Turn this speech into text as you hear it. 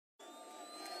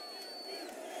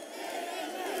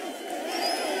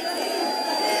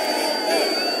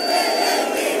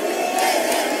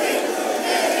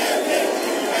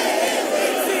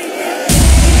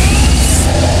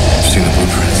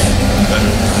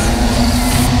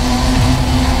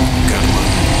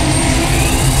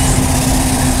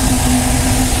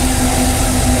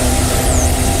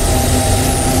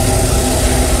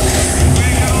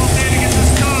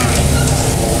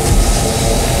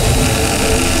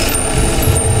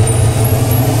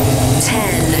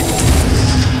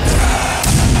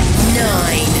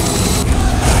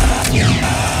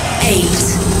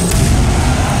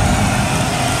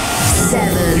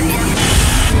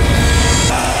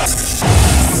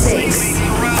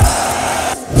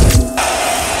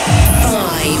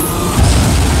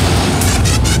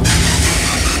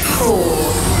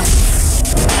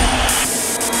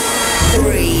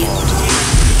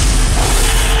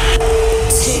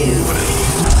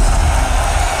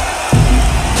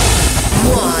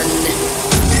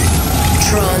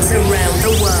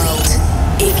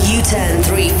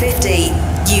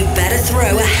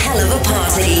throw a hell of a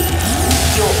party.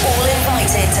 You're all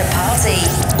invited to party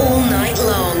all night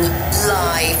long,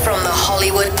 live from the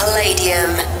Hollywood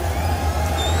Palladium.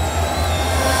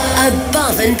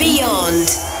 Above and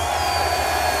Beyond.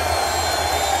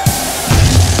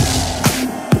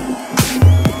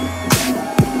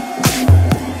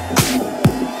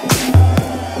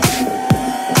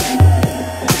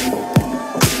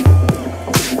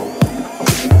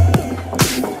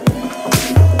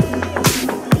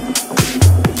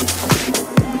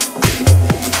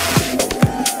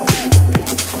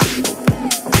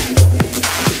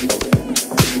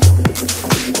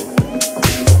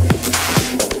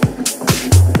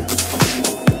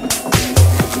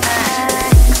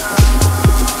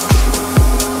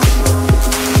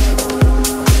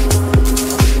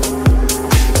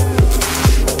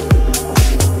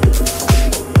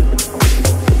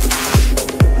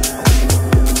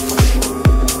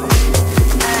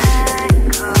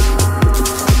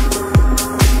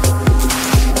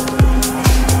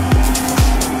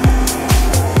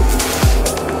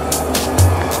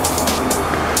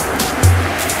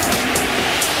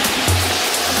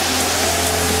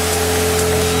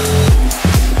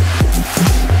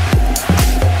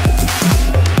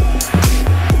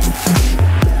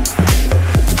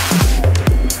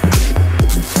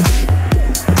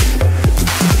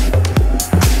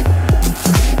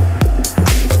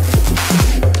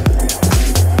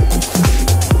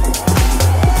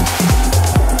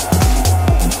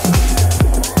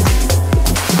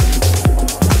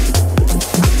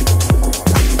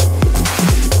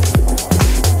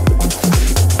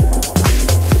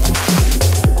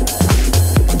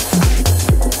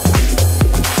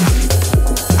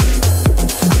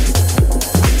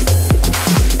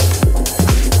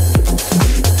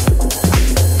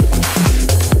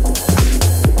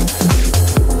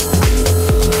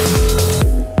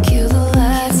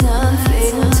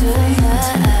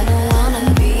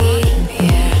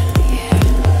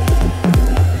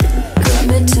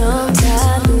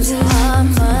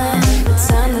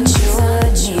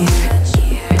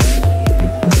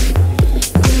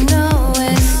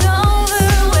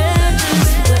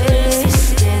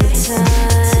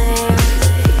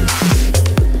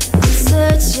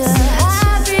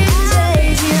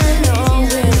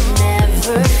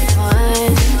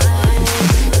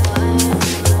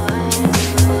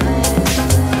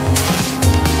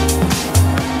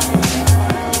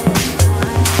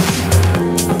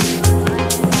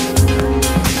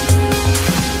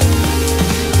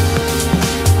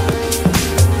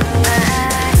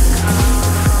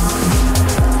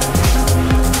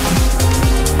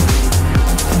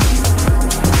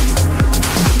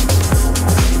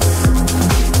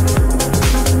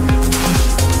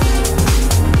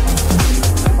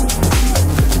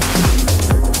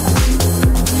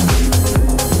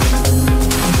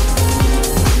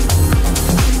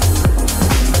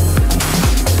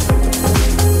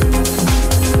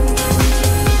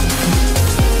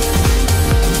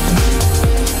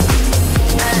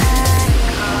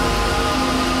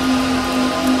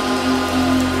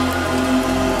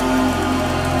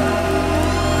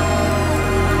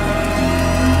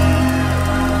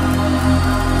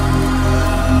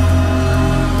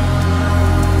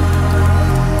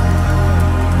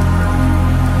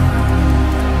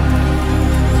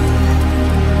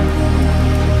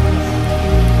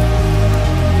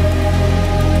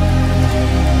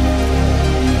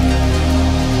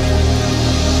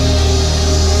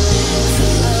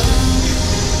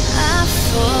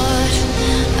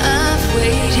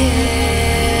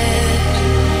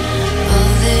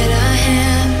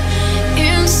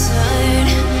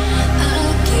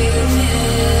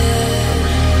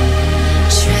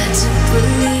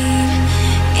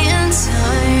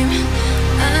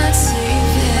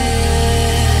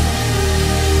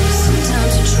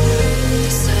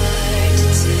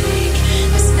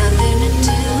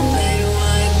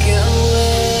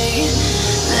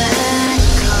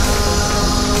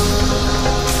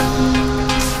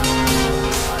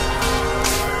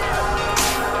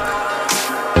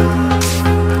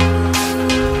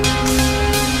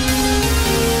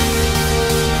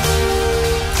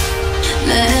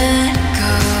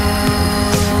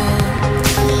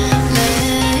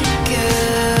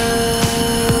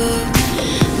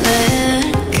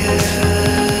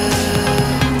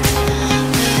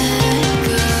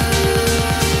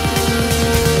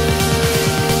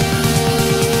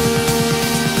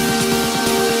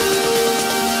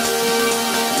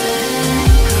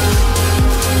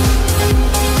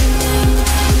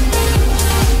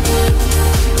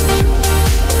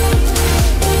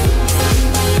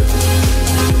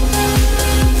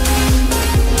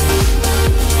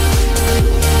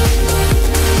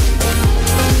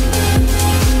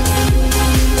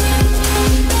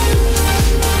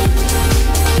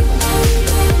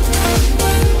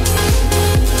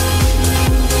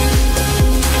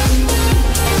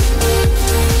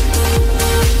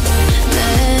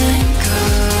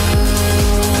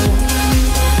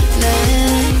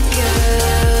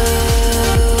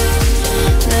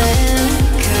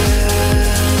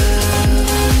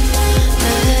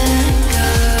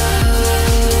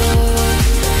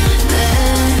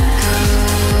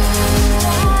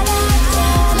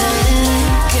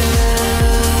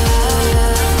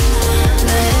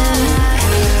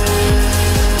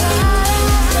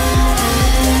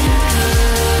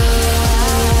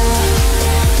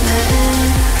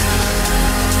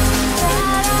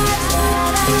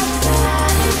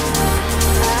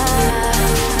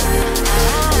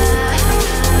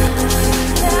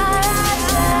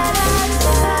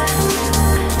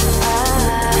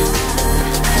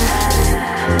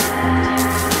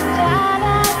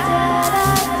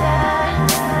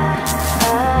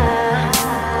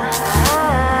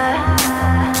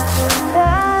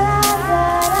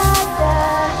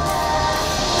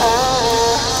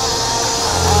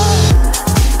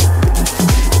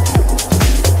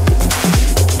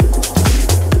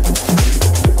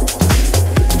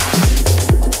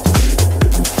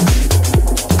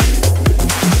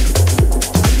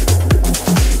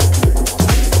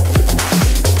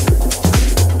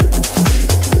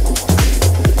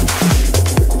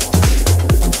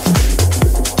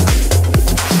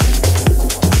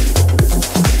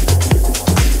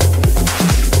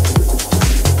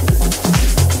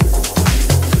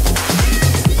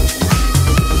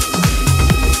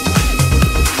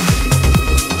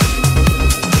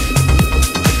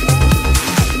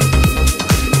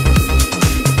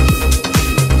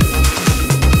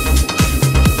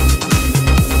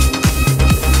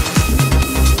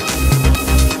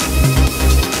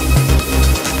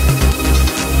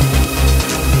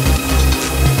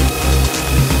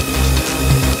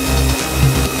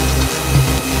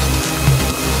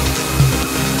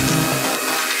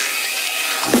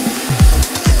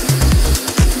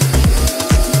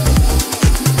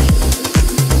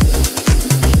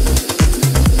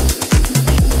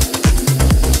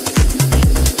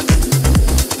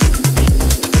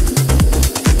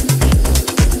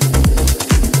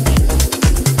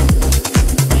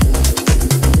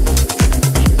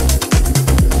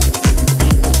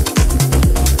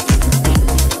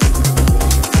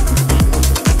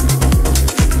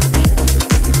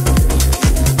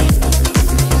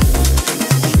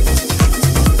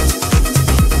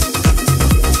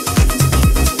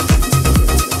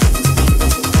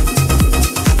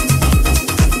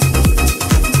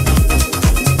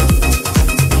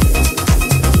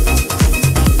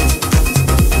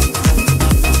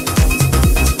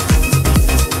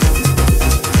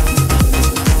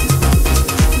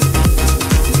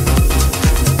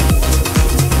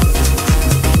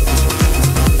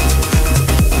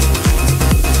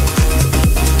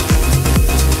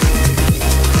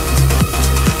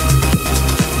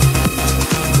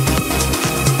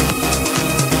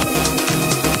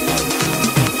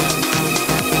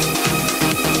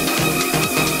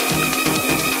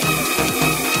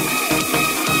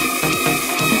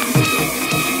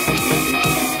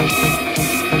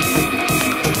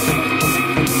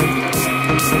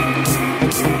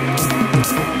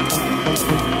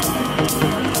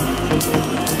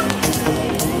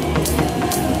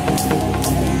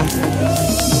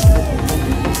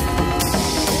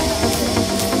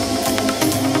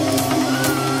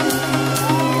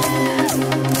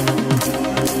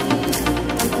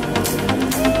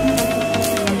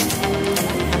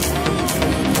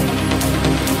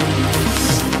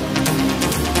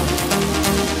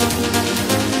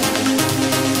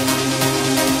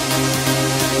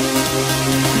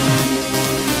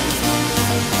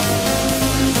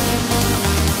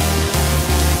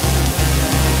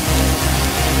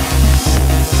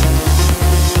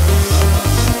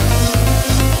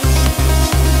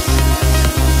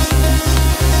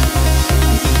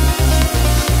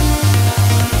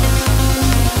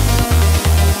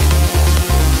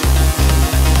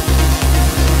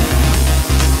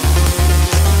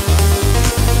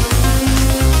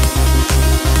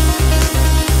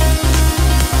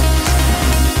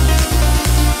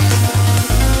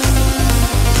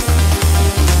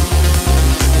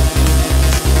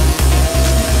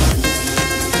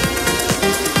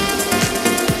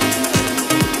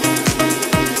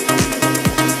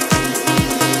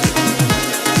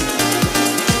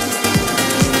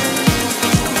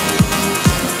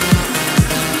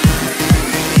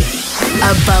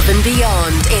 Above and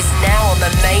Beyond is now on the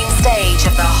main stage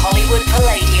of the Hollywood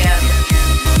Palladium.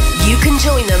 You can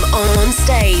join them on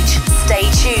stage. Stay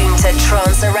tuned to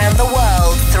Trance Around the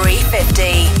World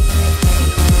 350.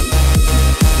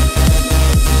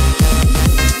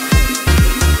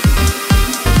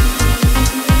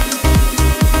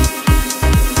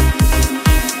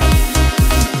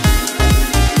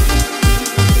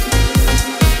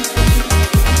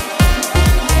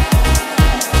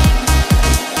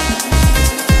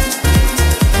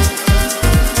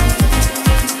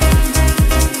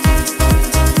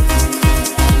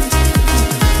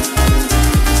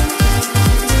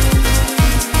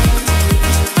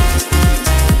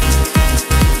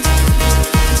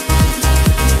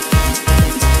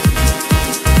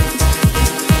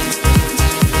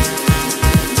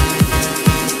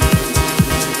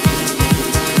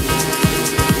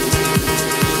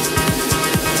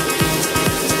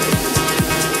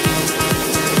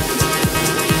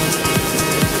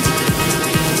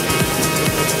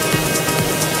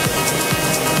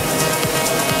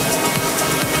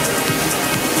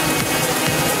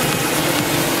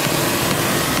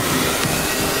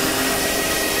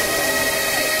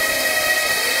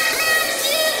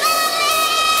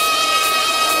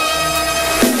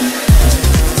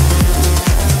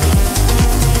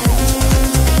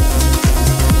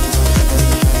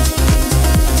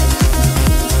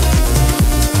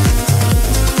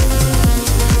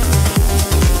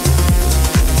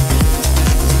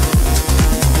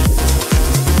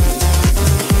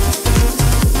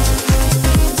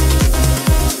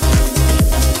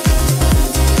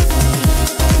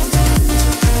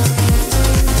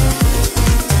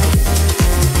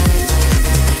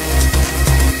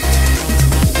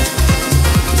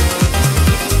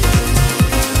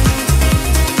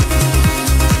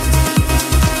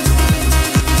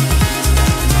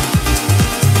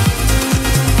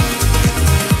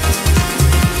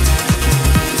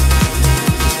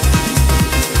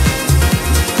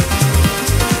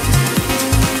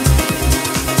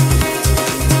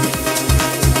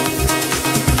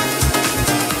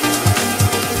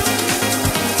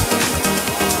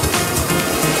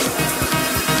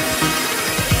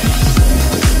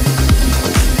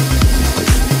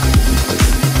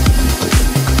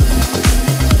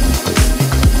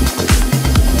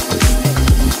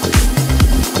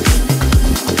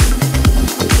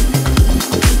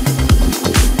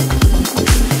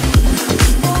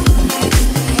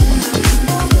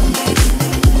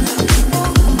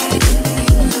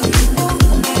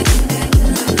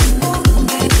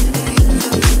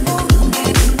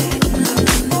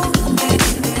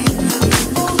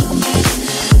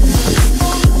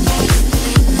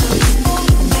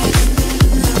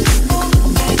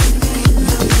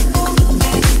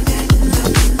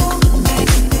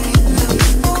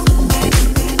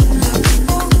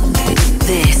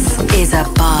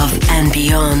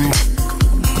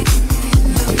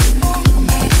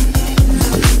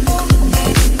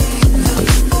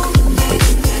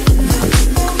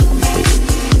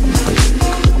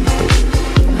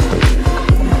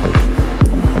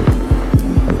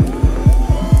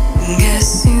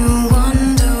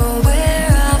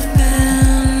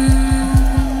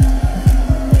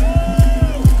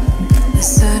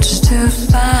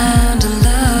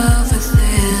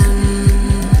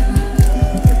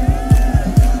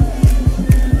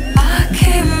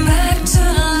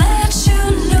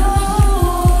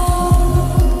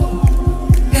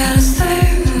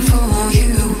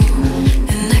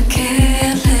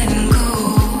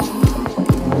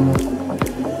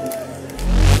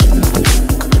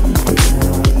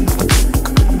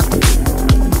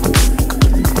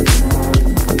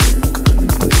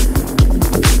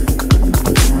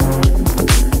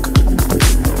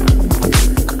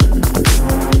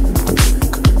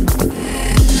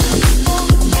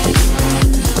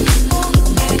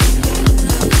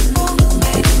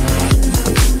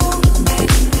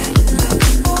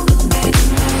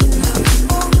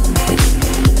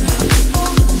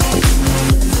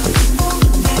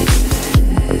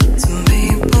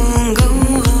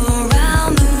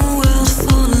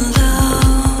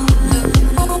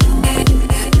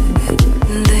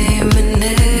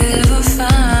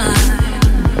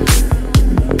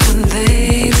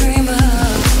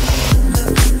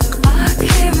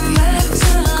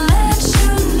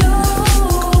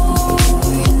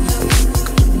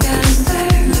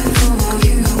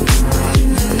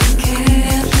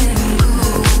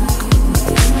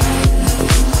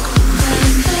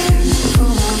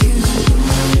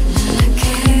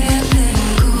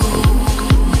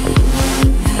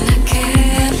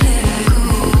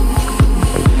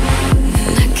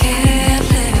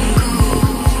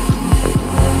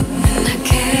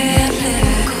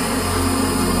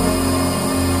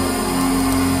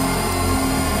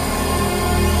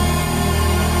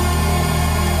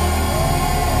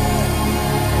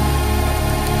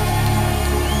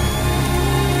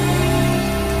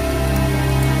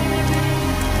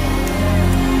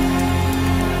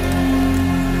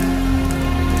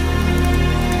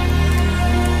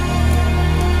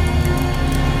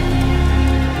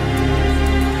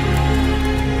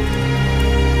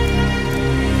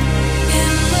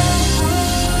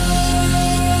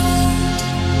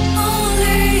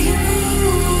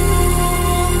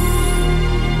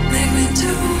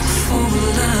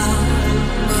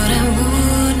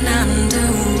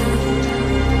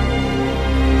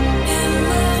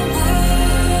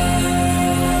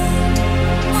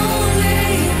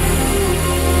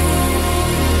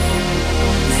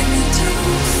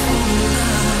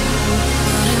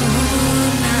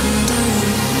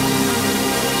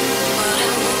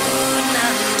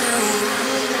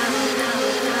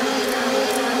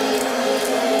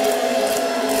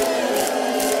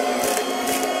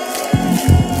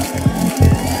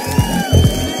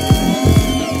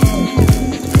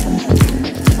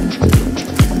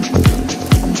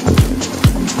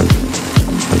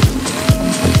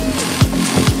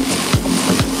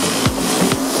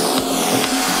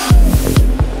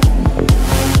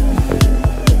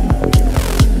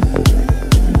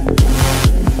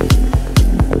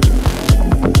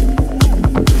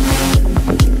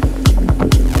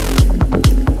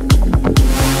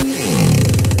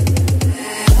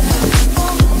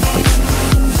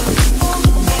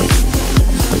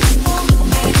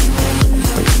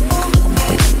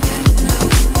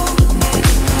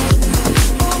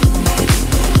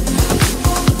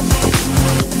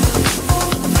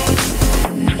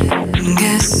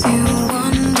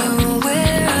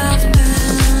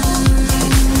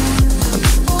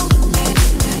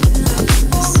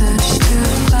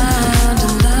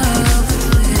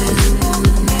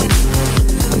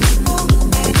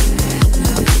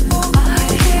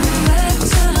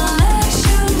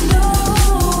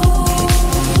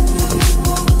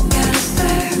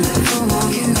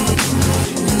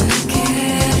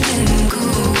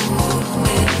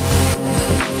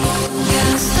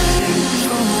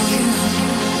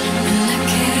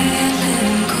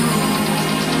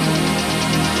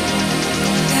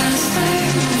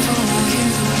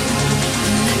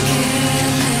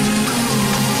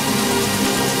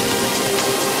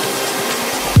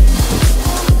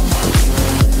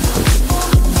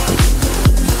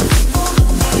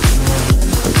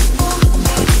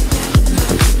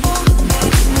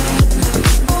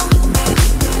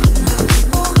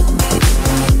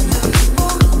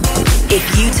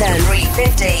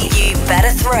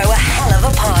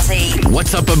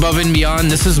 What's up, Above and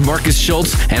Beyond? This is Marcus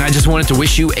Schultz, and I just wanted to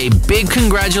wish you a big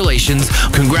congratulations.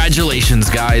 Congratulations,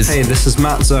 guys. Hey, this is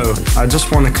Matt Zoe. I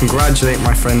just want to congratulate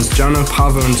my friends Jono,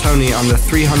 Pavo, and Tony on the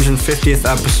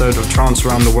 350th episode of Trance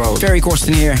Around the World. Ferry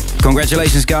Corsten here.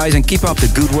 Congratulations, guys, and keep up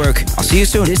the good work. I'll see you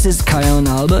soon. This is Kyle and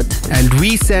Albert. And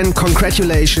we send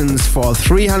congratulations for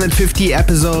 350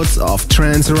 episodes of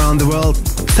Trance Around the World.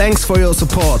 Thanks for your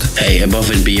support. Hey, Above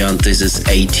and Beyond, this is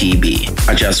ATB.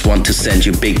 I just want to send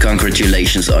you big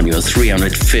congratulations on your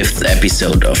 305th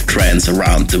episode of Trance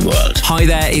Around the World. Hi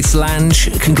there, it's Lange.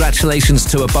 Congratulations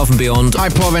to Above and Beyond. Hi,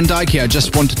 Paul Van Dyke here. I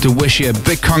just wanted to wish you a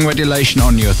big congratulations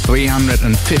on your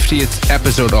 350th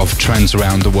episode of Trance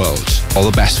Around the World. All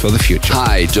the best for the future.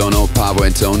 Hi, Jono, Pavo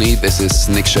and Tony. This is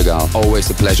Nick Chagall. Always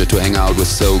a pleasure to hang out with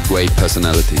so great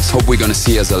personalities. Hope we're going to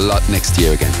see us a lot next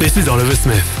year again. This is Oliver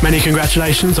Smith. Many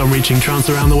congratulations on reaching Trance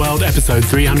Around the World episode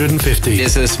 350.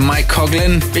 This is Mike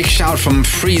Coughlin. Big shout from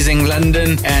freezing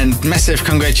London and massive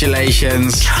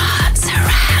congratulations. Trance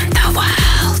Around the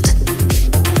World.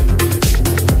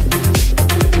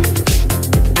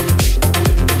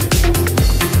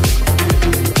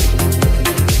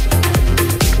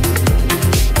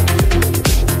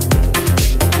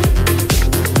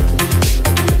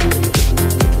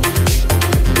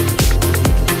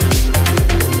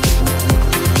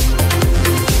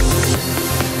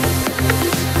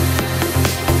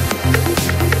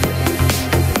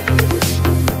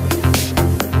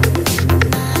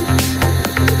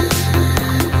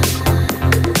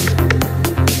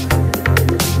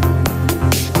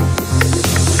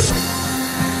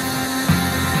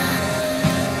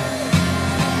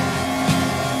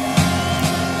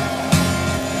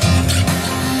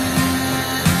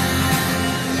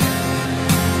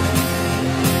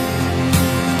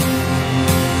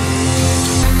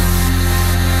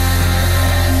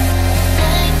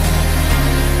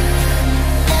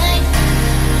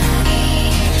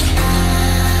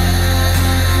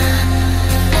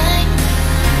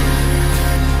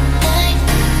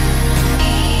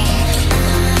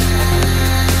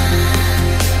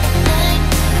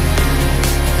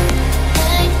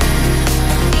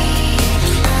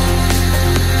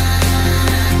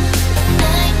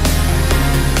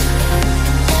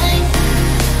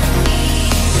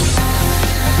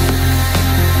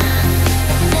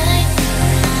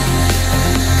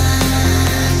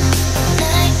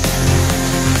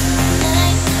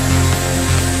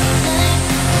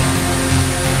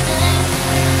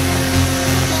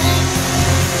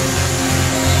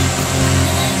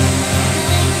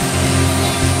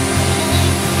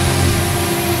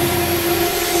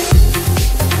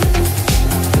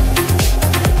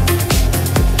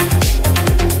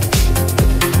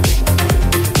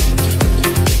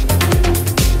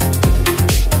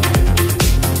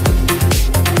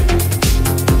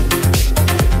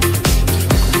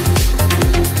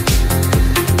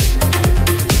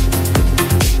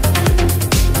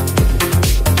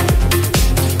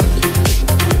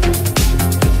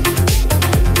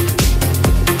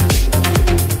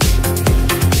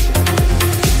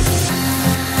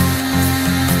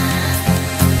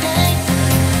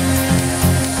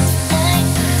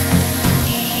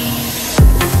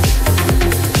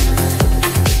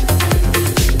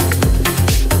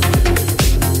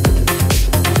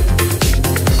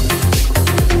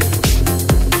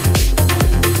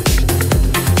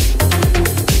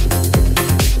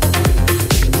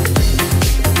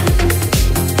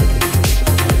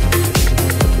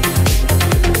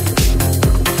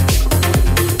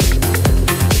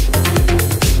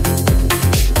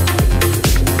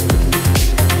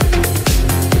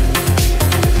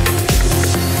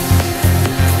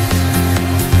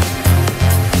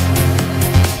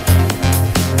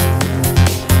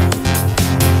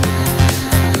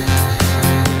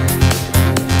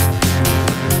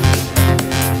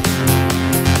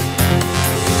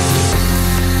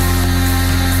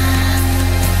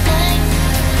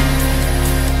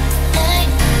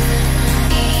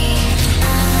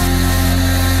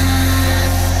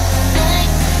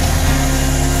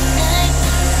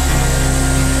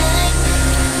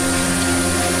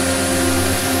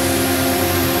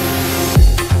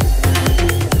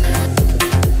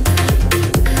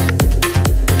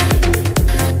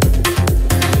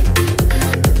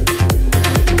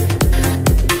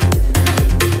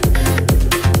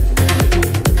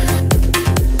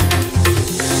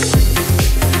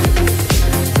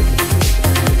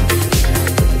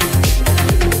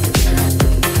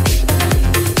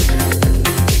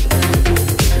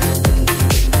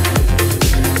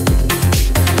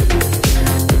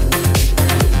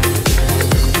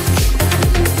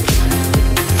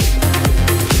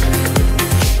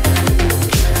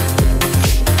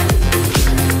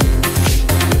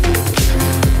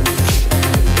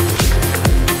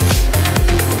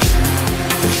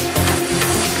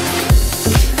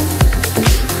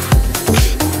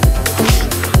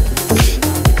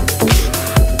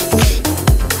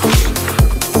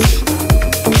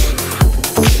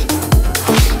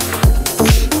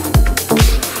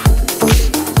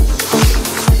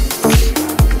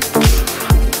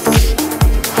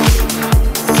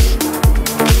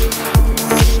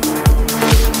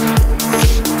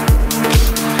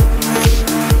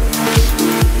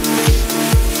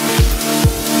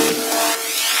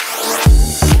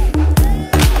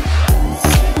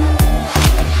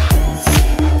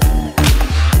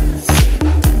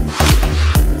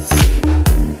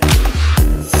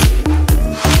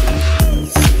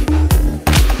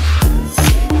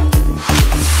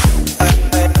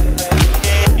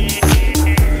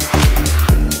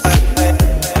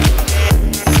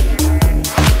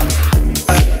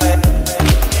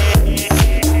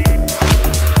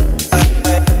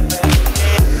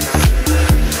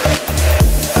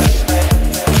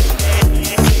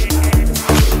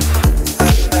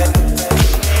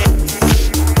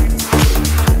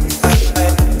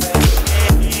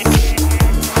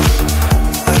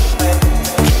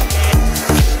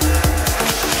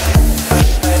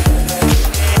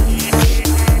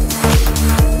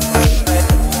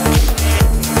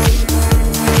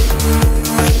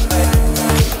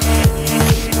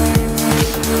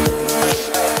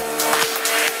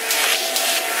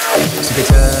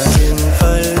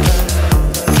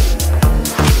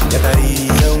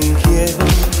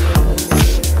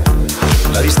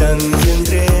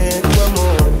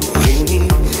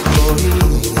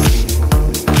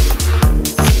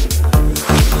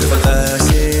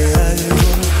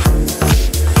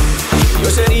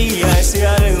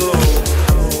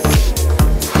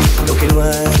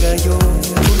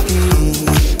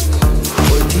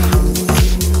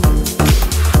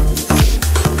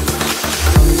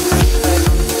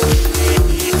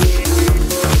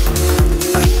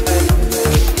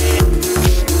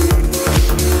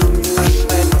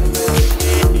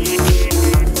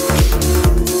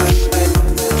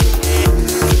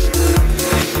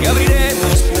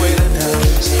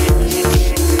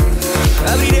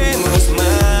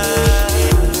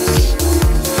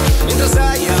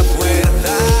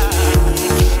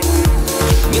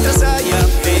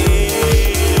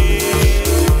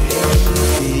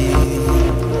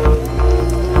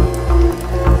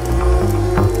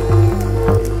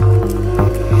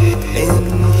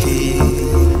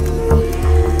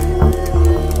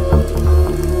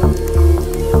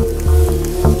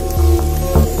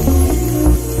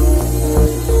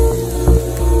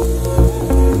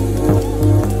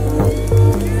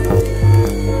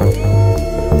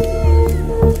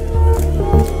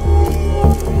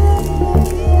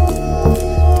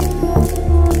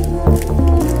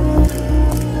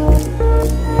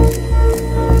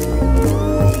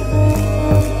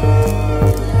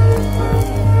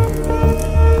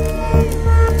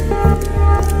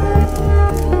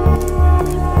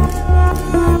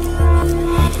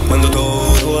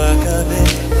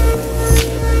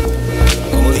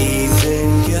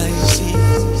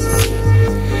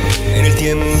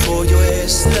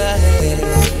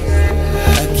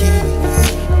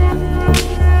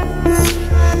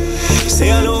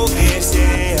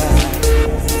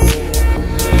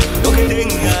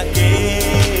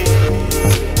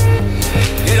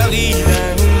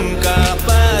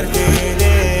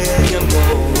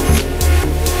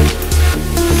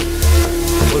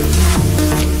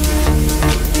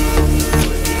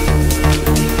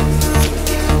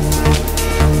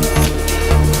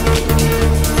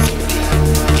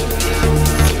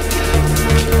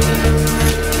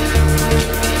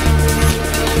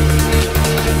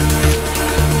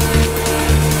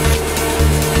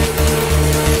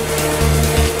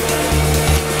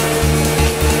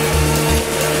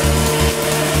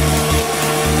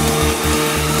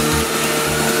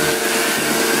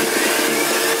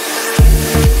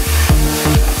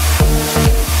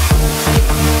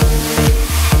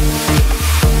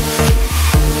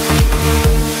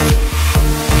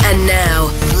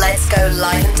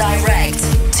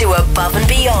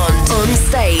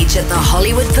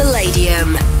 Hollywood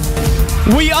Palladium.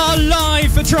 We are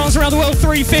live for Trance Around the World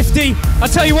 350. I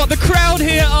tell you what, the crowd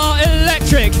here are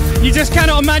electric. You just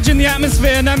cannot imagine the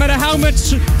atmosphere, no matter how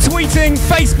much tweeting,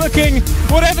 Facebooking,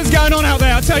 whatever's going on out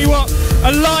there. I tell you what,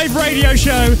 a live radio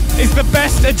show is the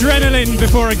best adrenaline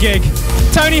before a gig.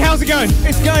 Tony, how's it going?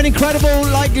 It's going incredible.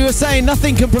 Like you were saying,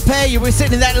 nothing can prepare you. We're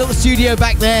sitting in that little studio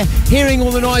back there, hearing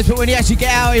all the noise, but when you actually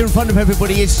get out here in front of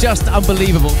everybody, it's just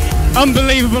unbelievable.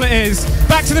 Unbelievable it is.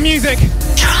 Back to the music.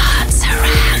 Trance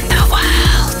Around the World.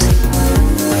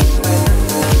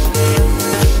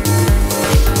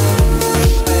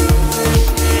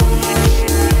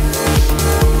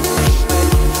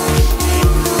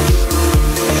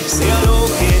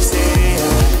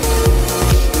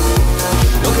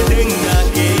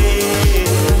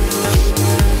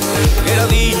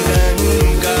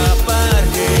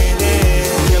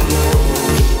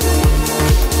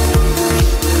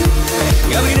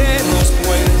 Abriremos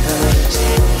puertas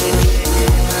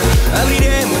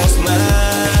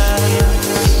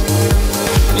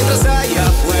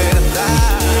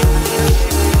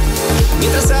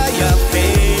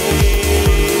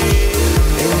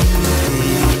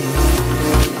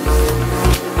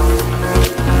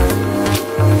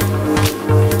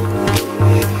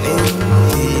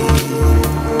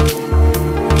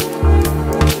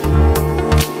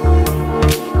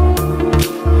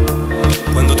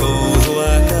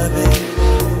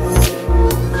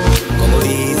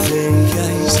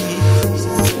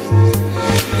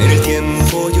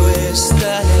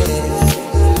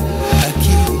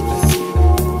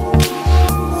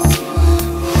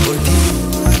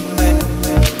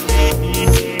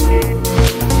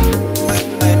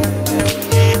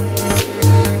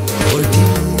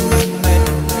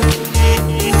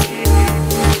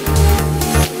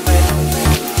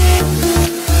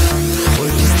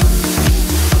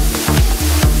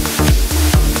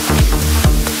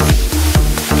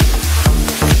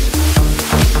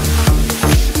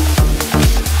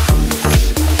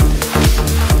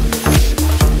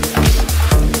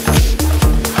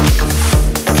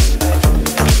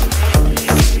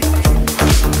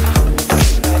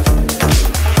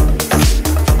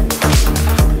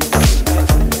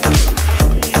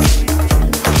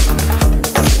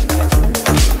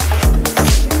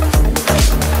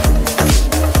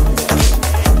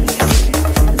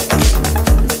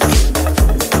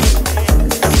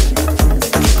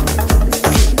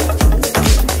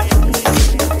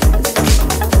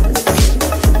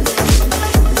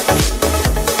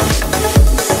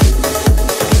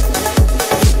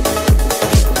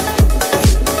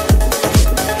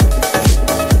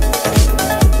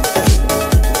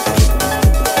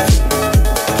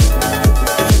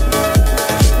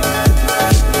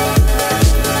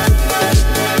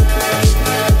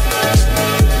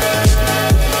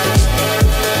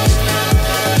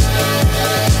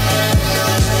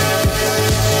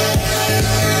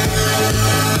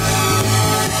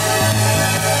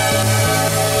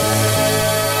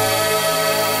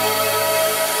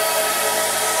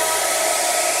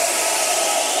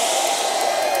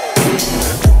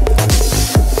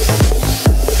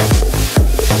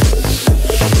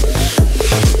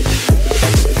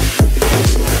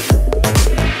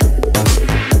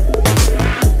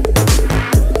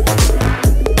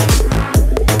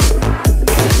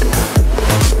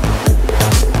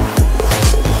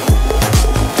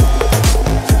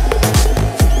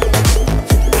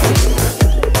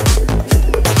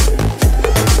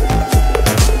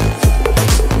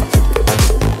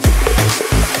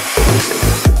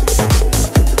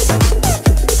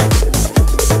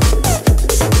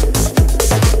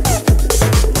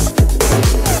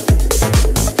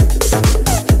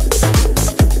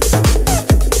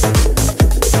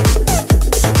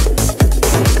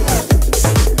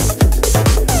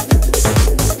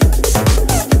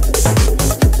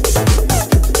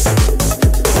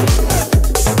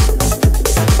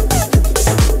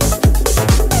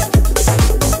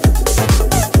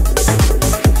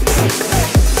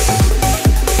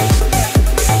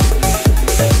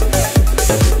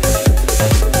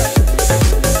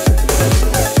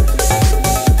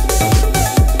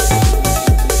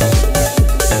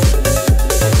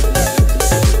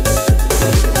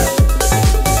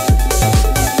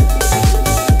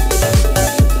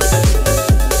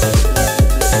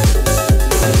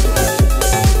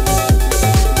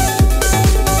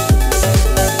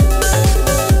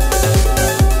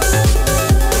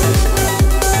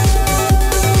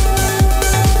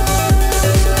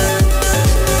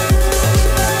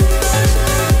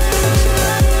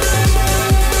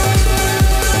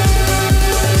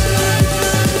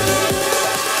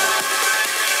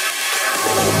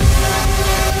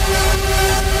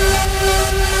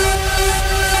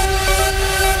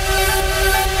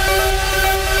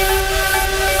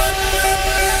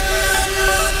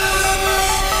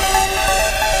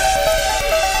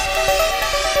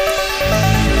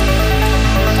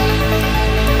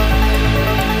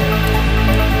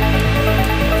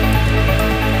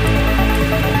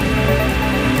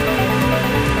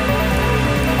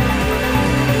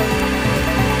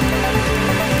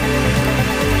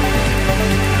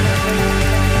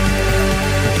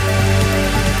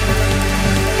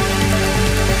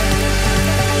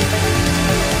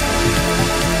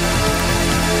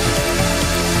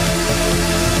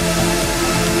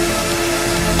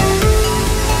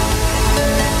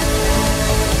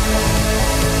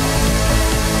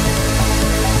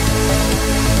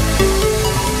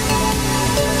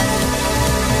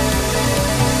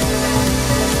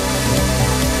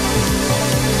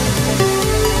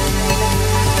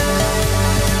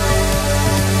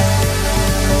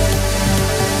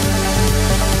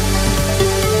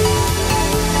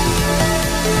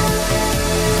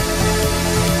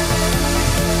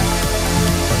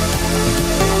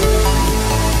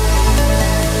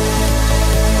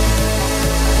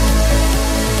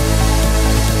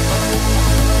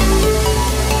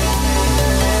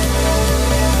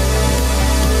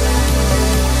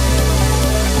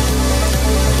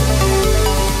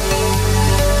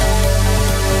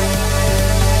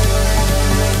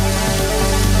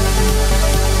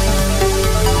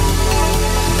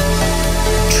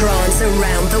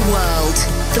around the world.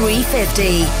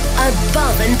 350,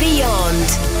 above and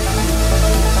beyond.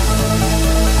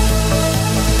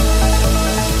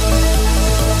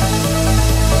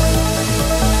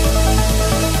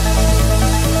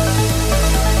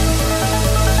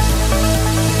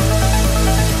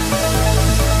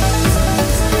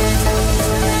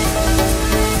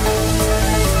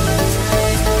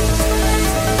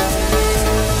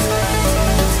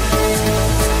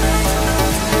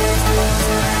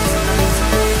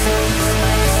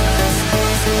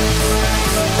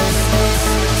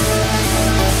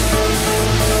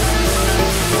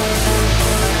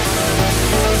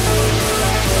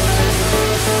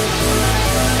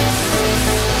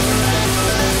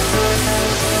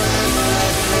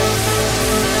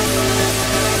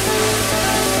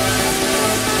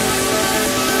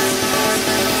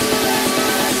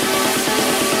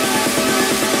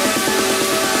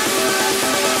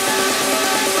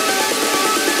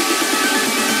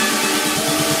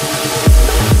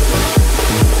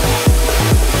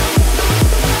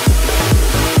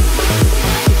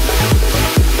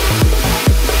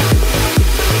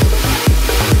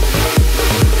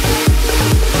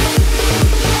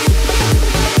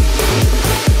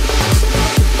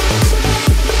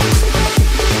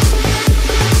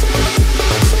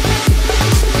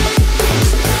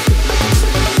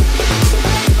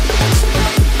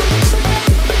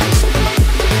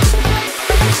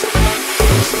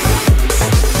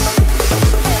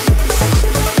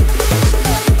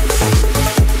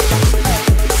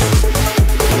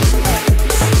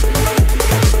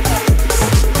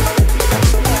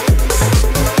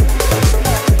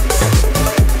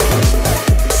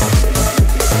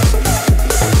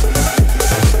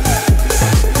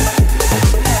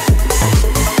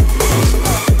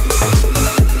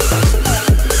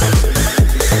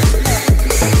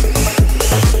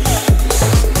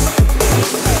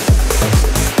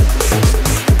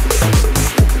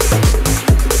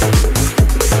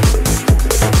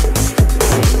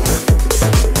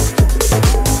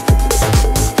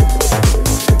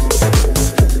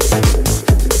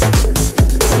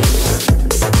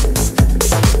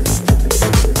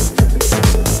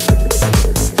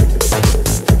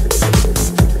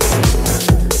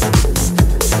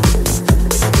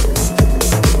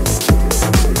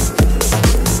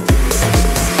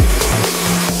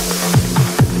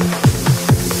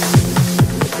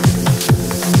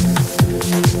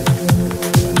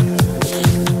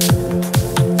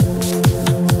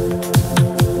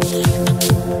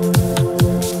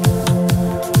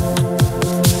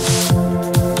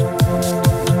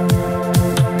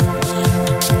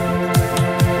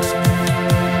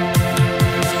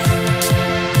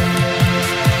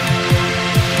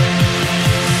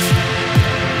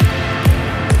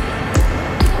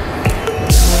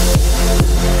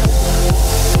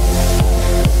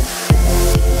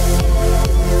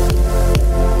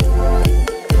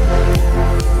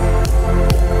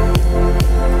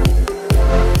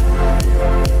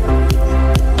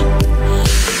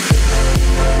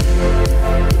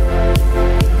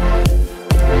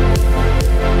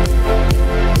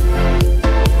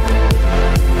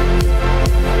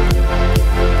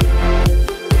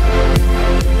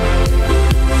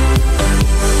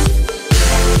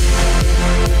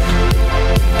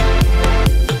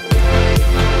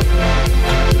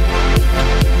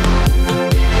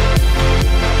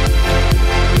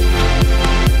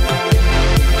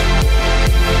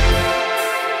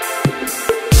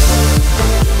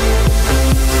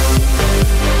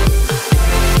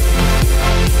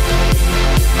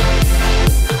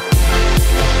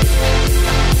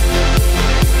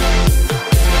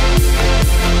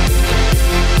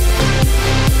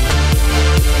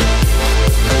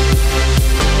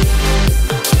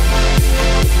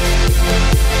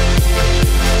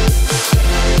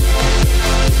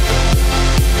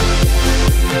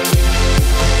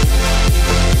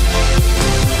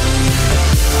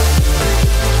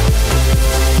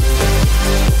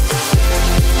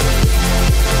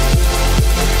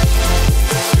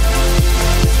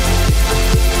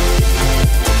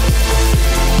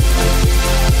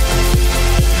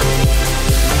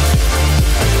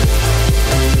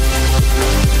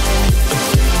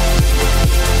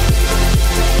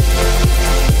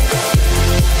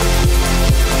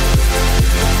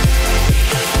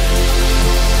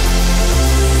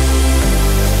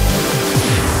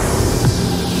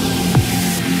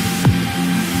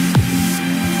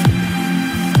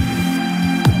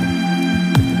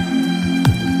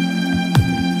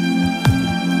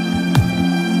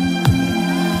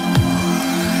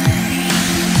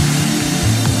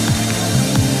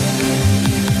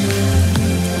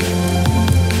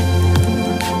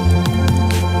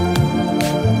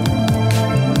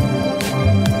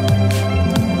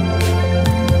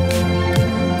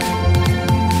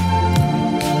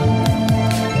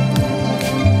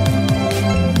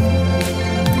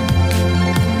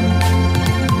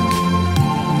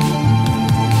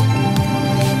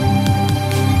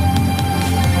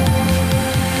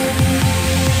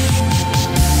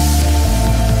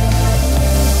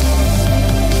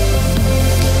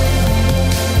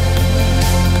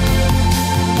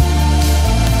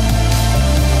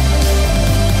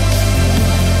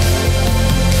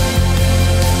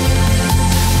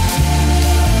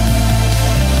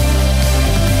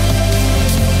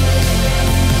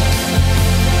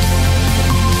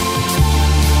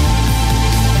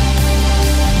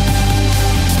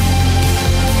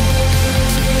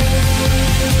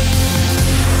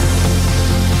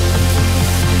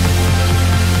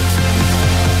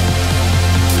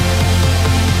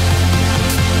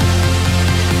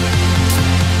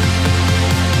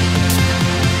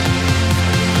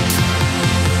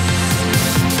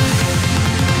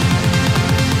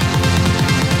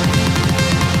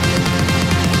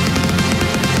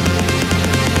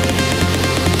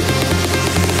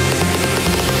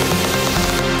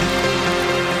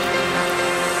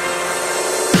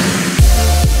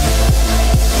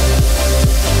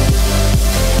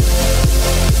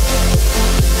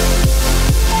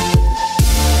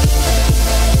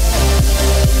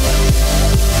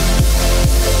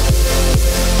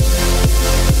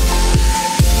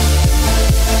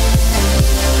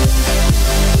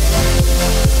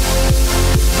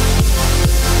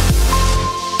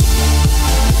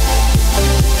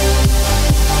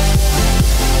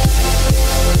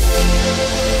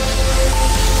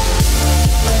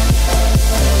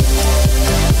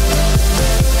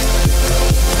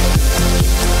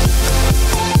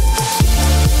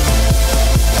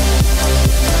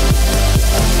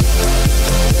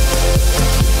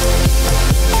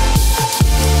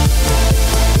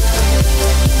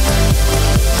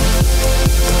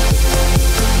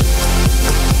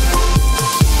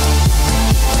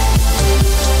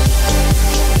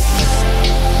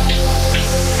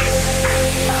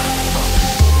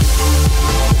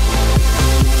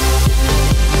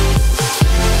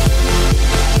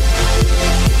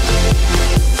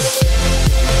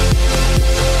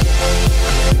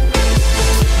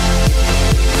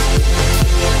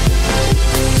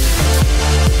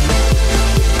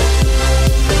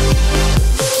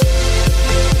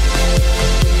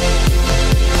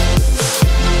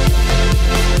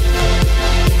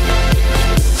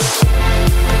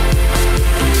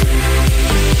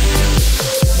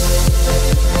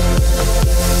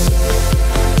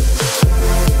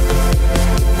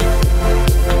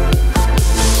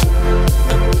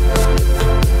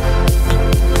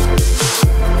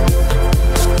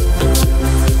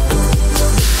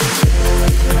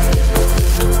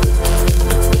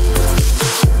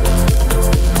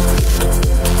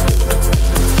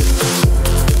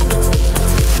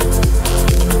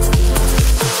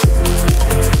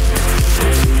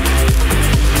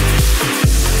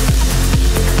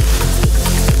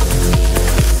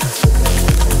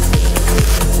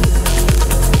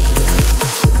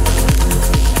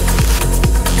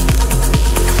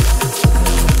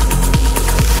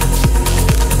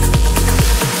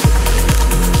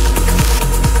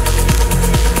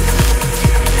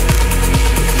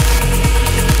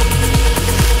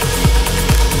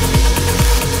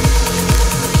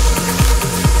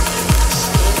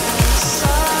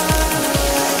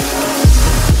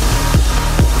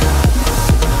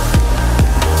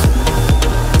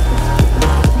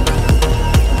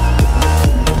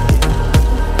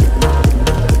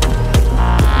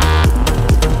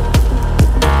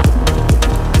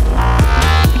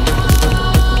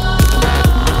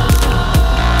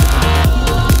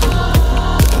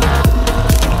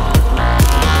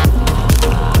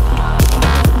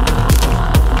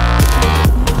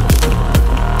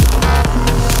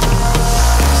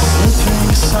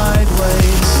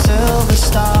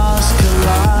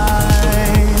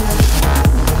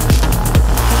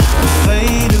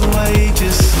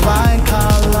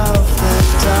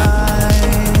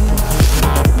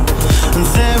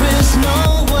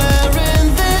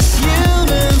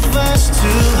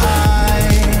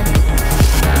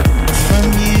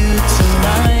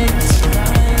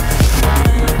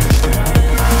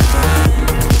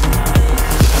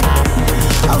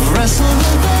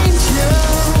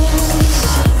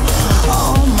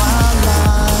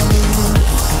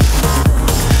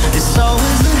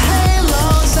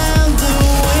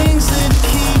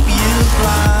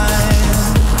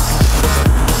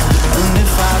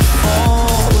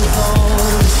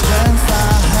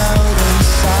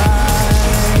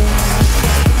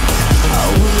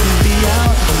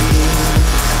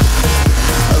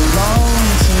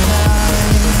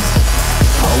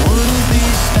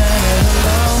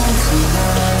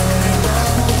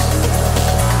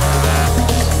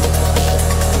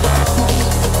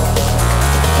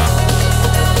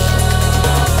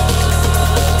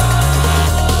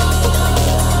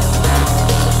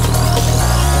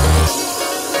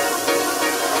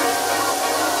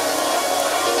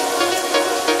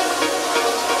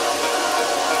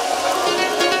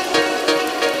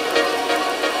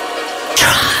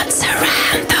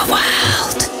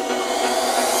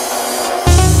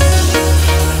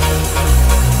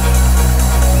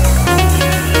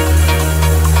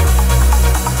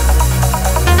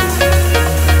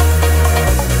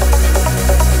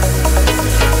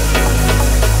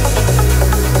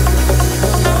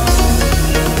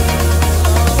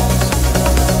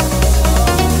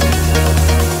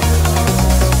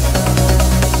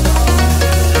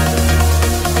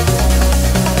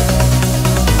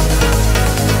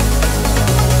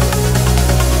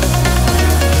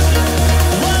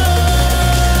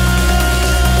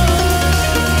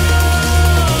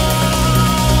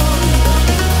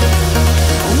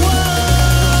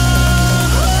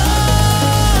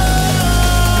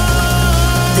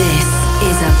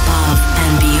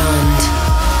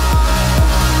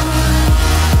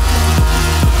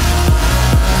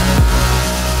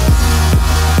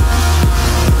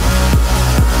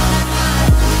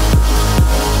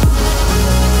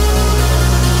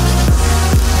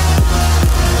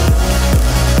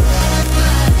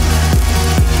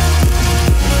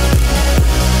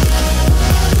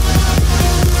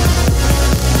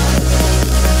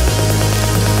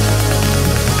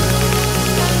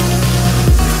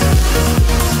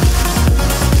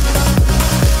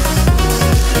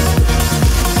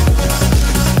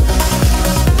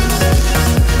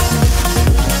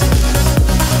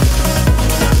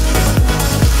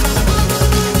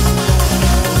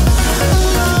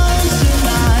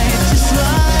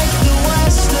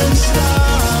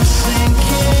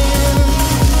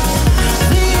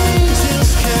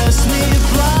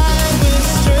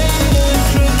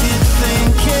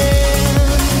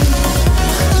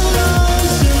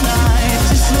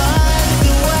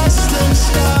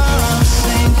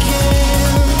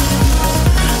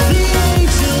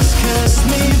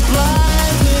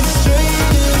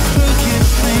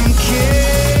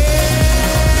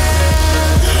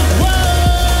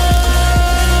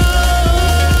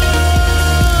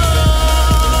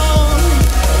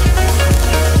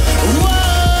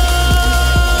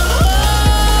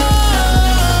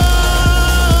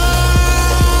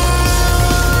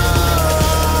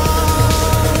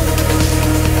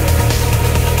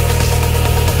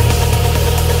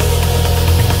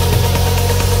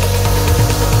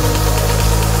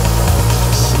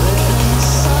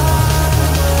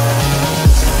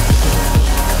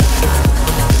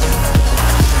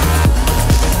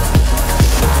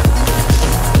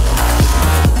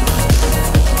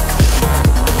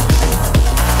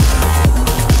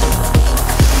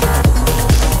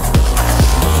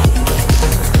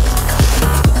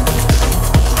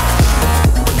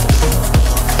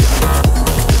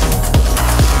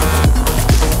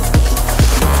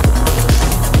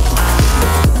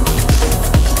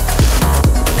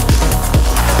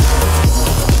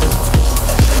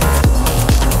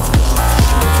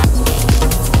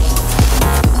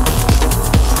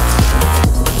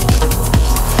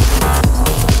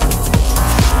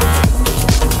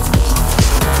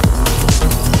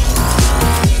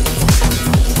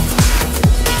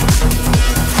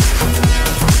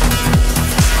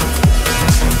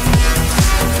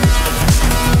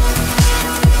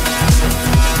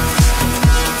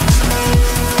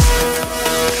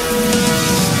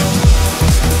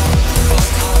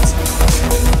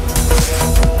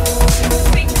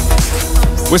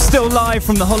 We're still live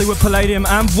from the Hollywood Palladium,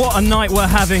 and what a night we're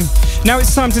having. Now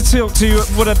it's time to talk to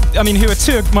who are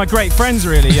two of my great friends,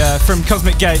 really, from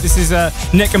Cosmic Gate. This is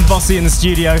Nick and Bosé in the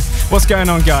studio. What's going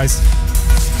on, guys?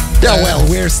 Yeah, well,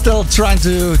 we're still trying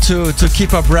to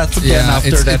keep our breath again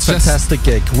after that fantastic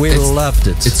gig. We loved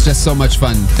it. It's just so much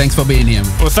fun. Thanks for being here.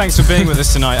 Well, thanks for being with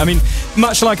us tonight. I mean,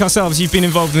 much like ourselves, you've been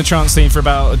involved in the trance scene for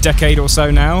about a decade or so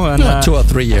now. And, 2 or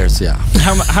 3 years, yeah.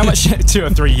 How much? 2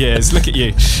 or 3 years. Look at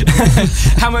you.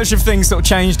 How much have things sort of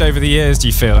changed over the years? Do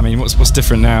you feel? I mean, what's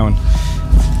different now? And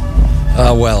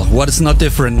well, what is not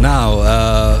different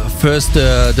now? First,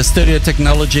 the studio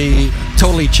technology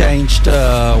totally changed.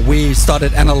 We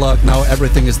started analog, now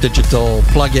everything is digital,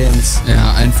 plugins.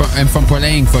 Yeah, and from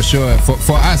playing for sure.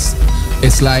 For us,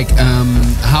 it's like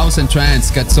house and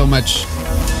trance got so much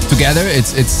together.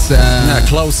 It's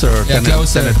closer than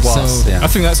it was. So yeah. I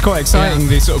think that's quite exciting.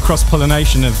 The sort of cross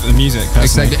pollination of the music.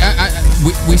 Personally.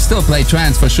 Exactly. We still play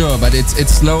trance for sure, but it's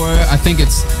slower. I think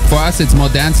for us it's more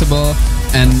danceable.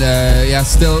 And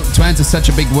still trance is such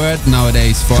a big word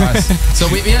nowadays for us. So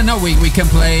we can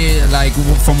play like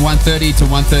from 130 to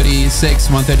 136,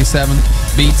 137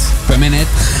 beats per minute.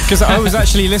 Because I was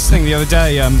actually listening the other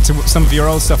day to some of your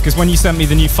old stuff. Because when you sent me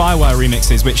the new Firewire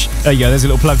remixes, which there you go, there's a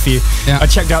little plug for you. Yeah. I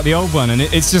checked out the old one, and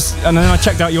it's just, and then I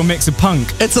checked out your mix of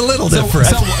punk. It's a little different.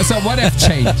 So what have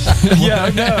changed? Yeah,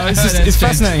 no, it's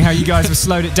fascinating how you guys have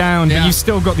slowed it down, but you've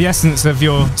still got the essence of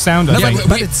your sound. I think.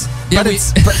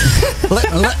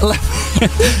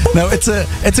 No, it's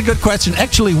a good question.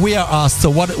 Actually, we are asked, so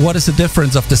what is the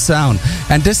difference of the sound?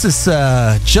 And this is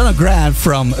John Grant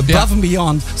from Above and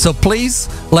Beyond. So please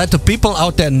let the people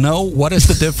out there know what is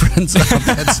the difference of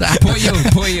that sound.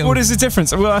 Poor you. What is the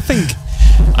difference? Well, I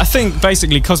think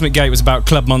basically Cosmic Gate was about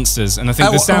club monsters, and I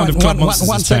think the sound of club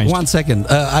monsters has changed. 1 second,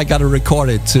 I got to record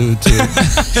it to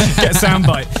get a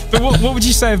soundbite. But what would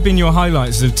you say have been your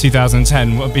highlights of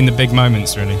 2010? What have been the big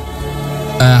moments, really?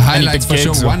 Highlights for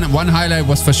sure. One highlight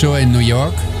was for sure in New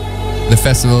York, the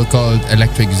festival called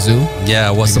Electric Zoo.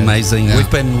 Yeah, it was amazing. Yeah.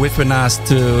 We've been asked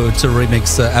to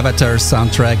remix Avatar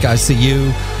soundtrack.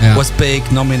 ICU was big,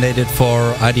 nominated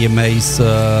for IDMA's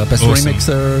best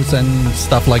remixers and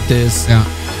stuff like this.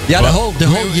 Yeah, well, the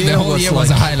whole year was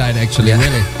a highlight, actually.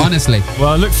 Really, honestly. Well,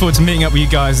 I look forward to meeting up with you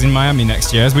guys in Miami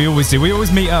next year, as we always do. We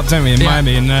always meet up, don't we, in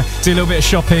Miami, and do a little bit of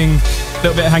shopping, a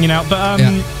little bit of hanging out. But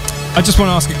I just want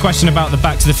to ask a question about the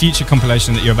Back to the Future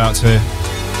compilation that you're about to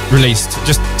release.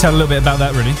 Just tell a little bit about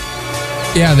that, really.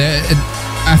 Yeah,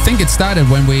 I think it started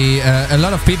when a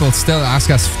lot of people still ask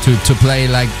us to play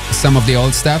like some of the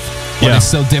old stuff. What is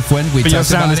so different? But your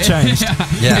sound has changed.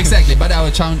 Yeah, exactly. But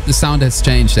the sound has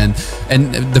changed, and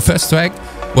the first track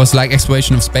was like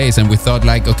Exploration of Space, and we thought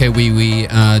like, okay, we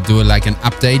do like an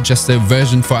update, just a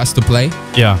version for us to play.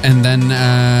 Yeah. And then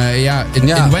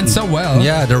it went so well.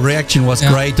 Yeah, the reaction was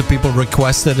great. The people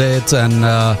requested it, and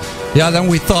then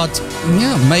we thought,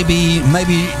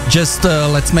 maybe just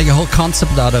let's make a whole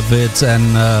concept out of it.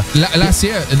 And last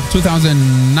year, in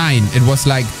 2009, it was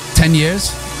like 10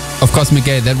 years of Cosmic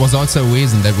Gate. That was also a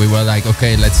reason that we were like,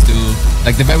 okay, let's do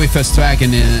like the very first track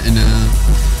in a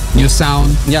new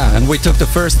sound. Yeah, and we took the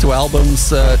first 2 albums,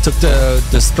 took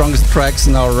the strongest tracks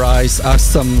in our eyes,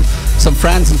 asked some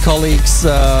friends and colleagues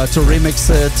to remix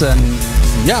it, and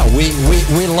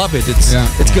we love it.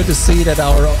 It's good to see that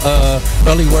our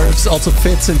early works also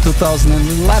fits in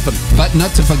 2011. But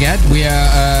not to forget, we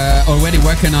are already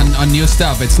working on new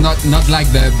stuff. It's not like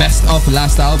the best of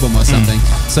last album or something.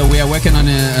 So we are working on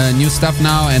a new stuff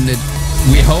now, and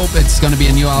we hope it's going to be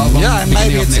a new album. Yeah, and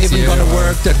maybe it's even going to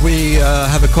work that we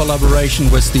have a collaboration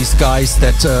with these guys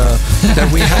that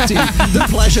we had the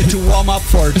pleasure to warm up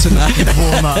for tonight.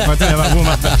 Warm up. I don't know about warm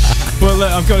up. Well,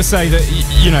 I've got to say that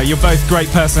you're both great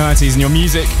personalities, and your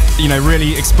music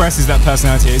really expresses that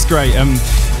personality. It's great.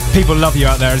 People love you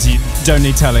out there, as you don't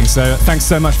need telling. So thanks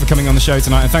so much for coming on the show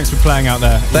tonight, and thanks for playing out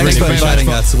there. Thanks for inviting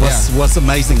us. It was an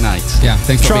amazing night. Yeah,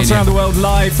 thanks for being here. Trance Around the World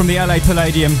live from the LA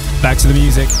Palladium. Back to the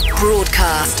music.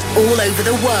 Broadcast all over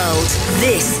the world.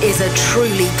 This is a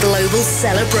truly global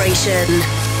celebration.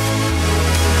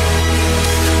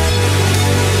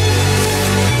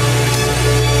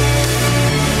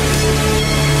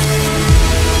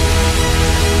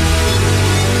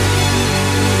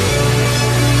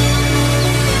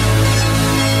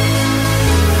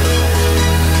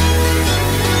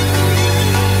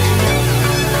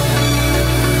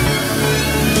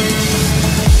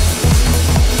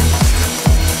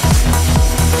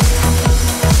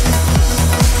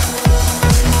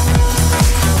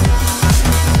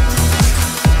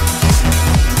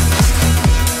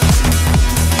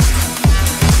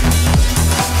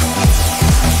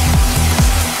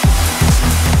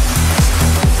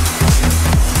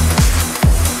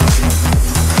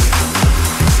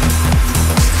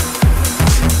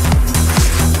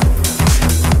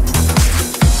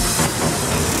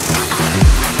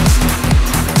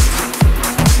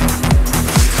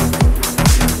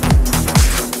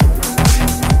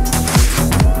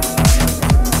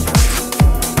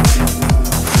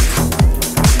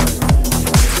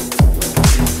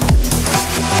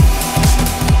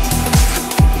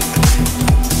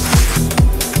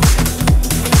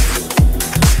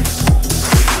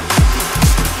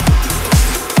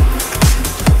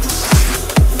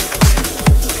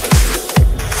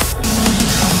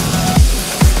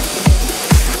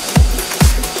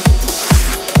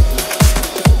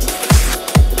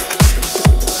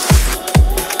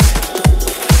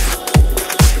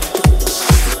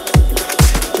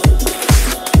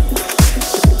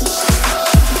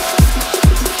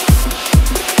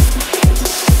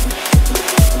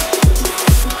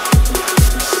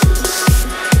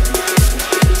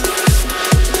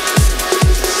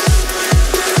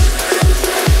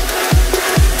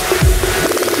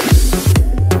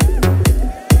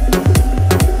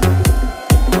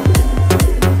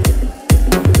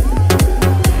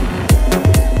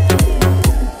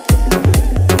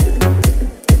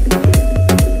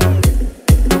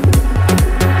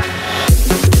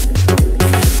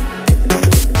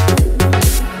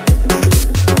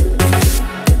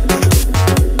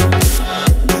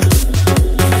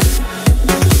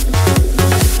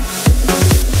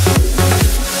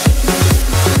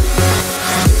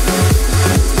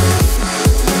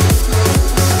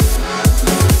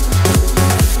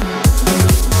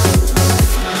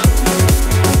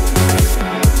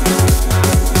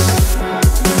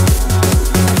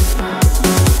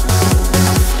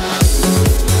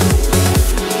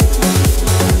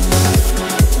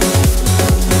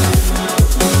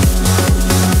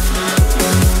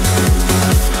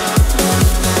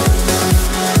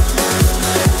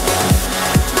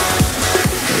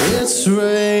 It's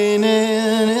raining,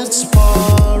 it's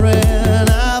pouring,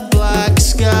 a black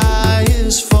sky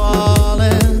is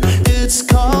falling. It's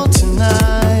cold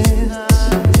tonight.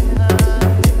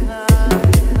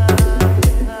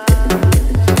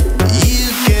 You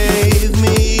gave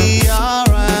me your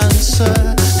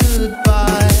answer,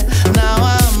 goodbye. Now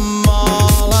I'm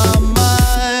all on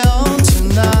my own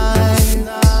tonight.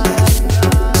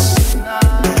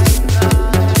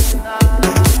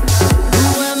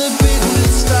 When the big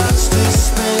wheel starts to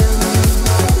spin,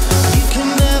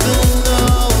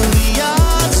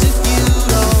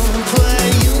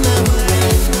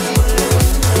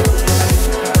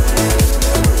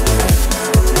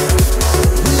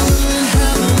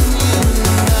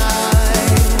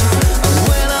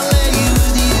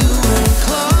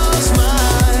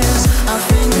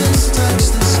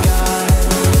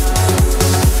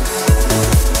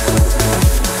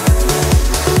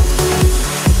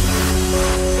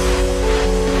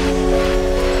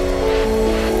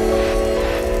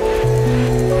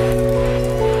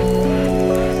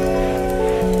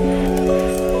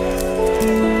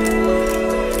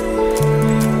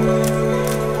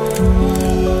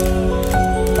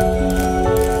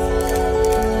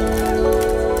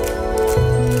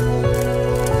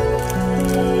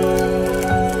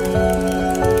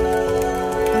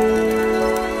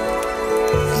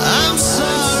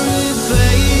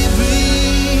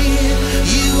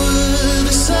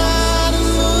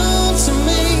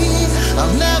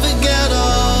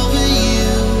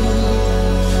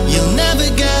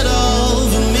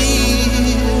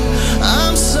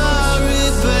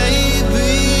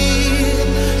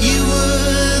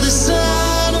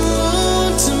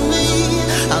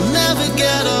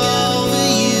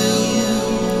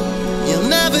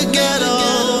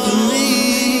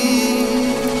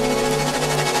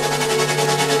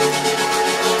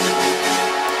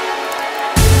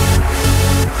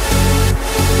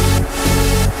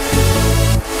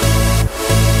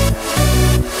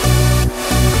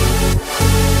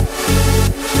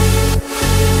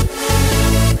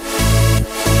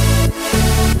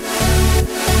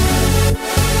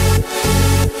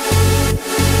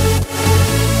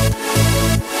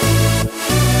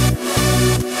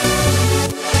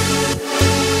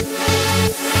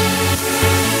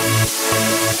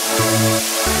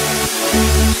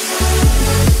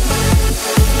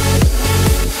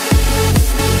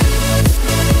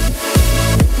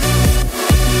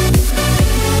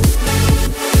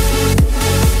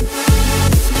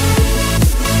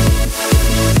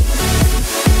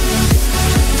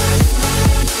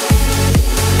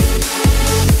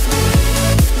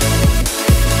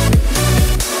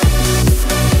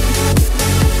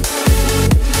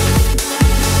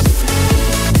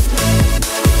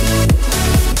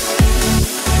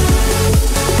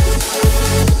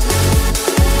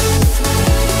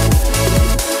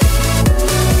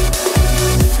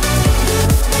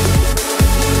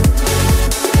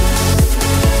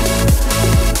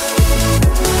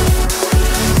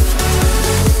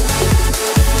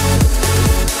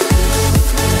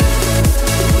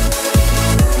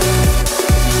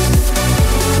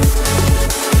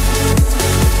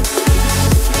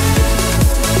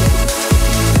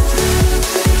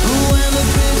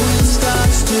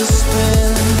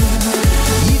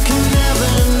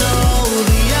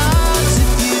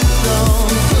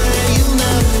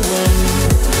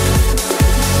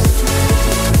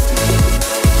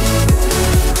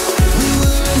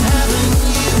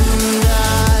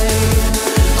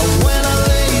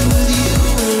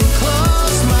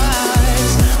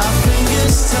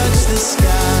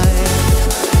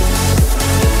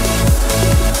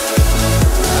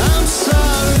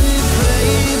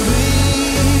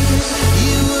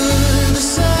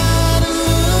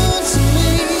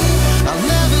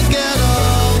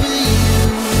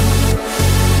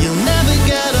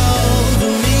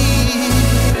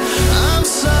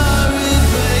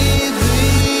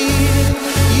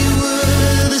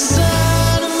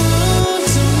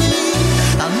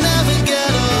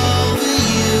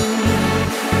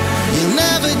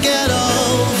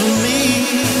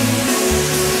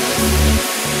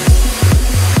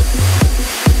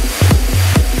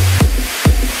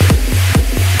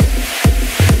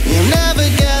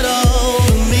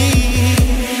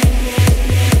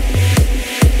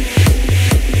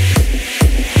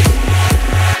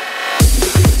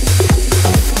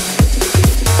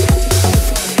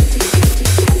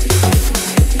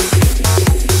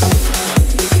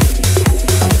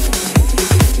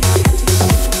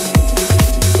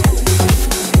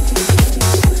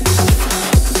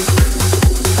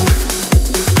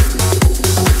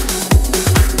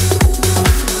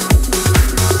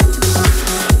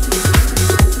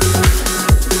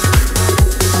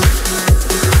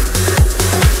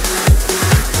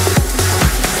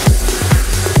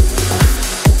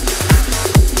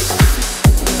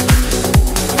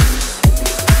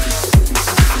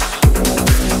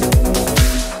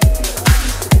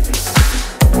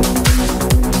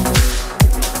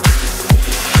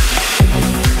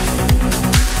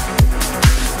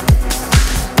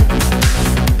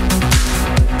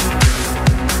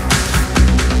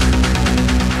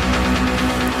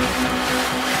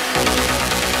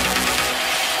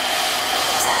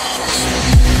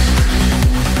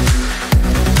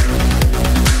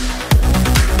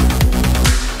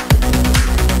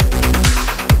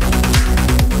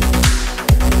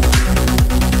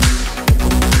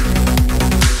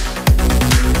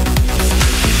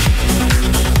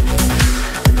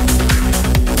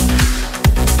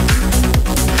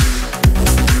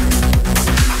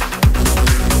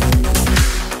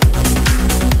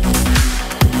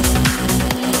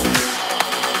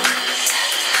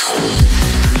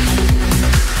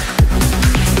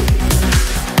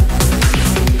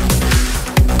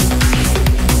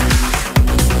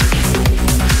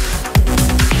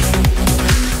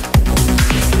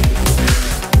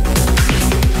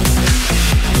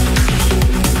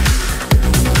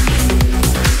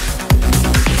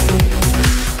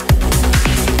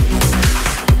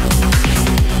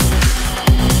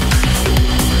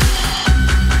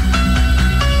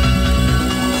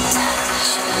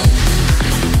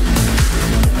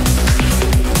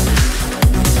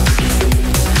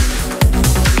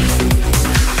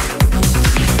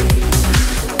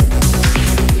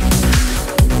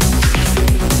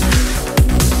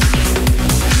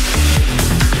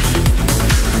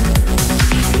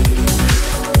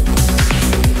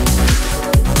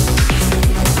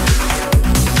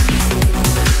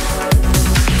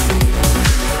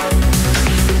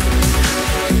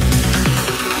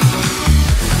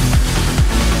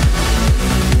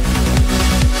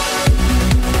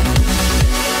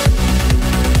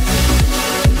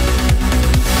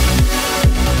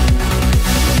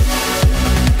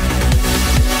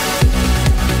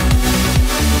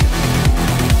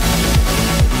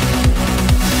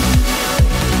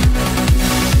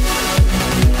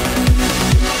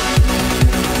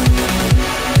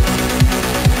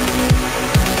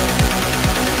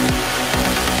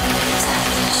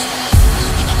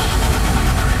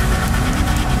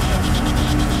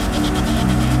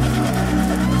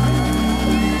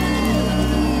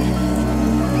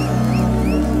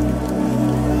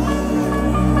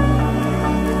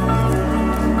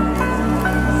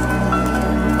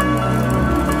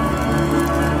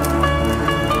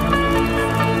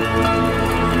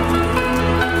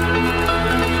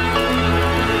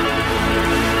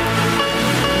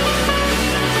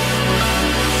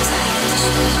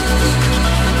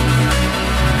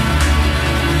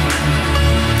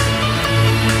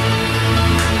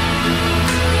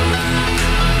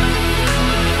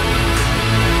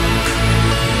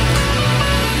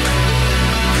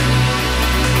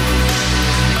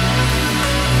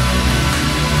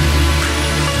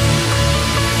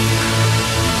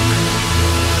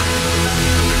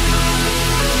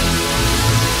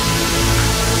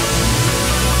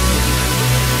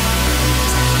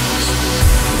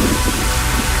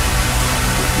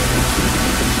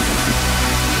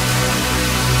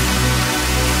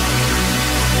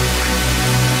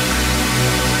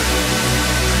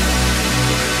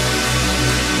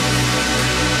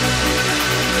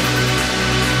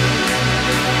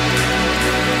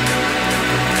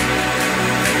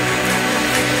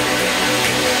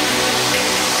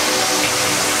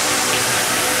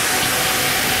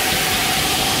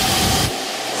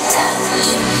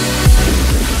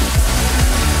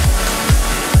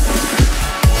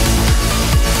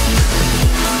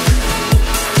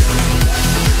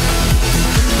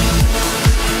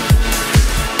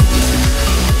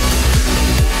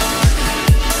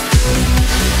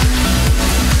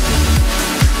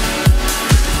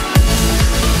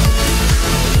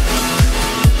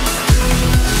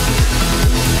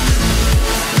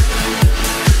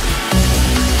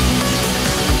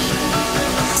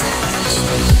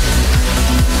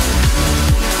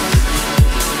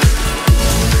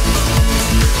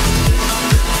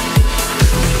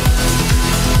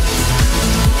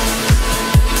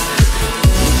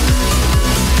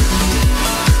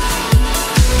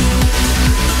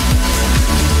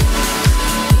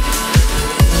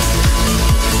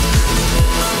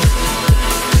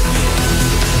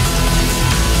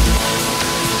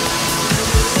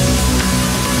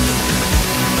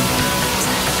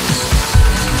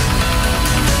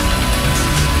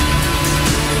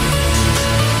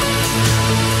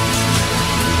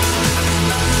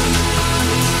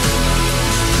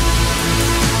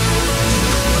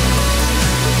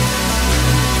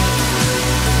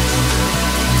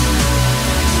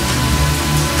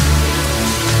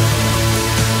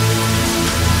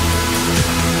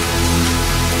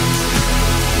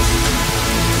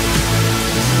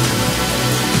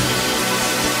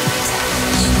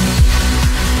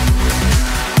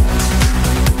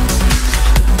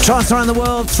 Trance Around the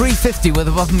World 350 with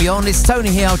Above and Beyond. It's Tony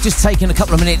here. I've just taken a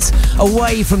couple of minutes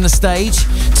away from the stage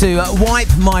to wipe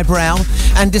my brow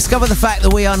and discover the fact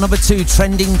that we are number 2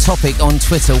 trending topic on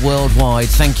Twitter worldwide.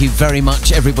 Thank you very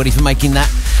much, everybody, for making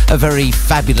that a very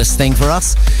fabulous thing for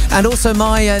us. And also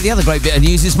the other great bit of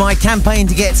news is my campaign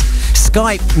to get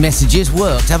Skype messages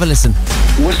worked. Have a listen.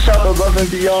 What's up, Above and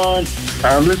Beyond?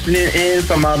 I'm listening in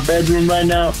from my bedroom right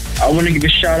now. I want to give a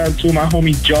shout out to my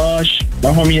homie Josh,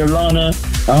 my homie Alana.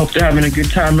 I hope they're having a good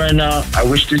time right now. I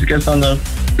wish this gets on the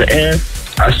air.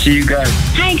 I'll see you guys.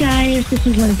 Hi guys, this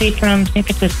is Lindsay from San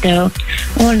Francisco.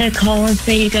 I wanted to call and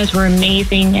say you guys were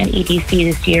amazing at EDC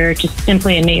this year. Just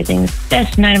simply amazing.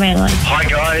 Best night of my life. Hi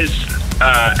guys,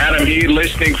 Adam here,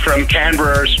 listening from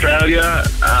Canberra, Australia.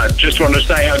 Just want to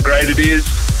say how great it is.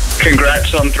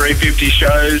 Congrats on 350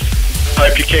 shows.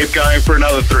 Hope you keep going for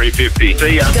another 350.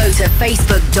 See ya. Go to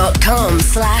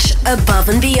facebook.com/above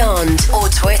and beyond or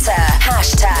Twitter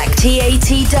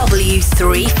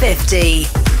 #TATW350.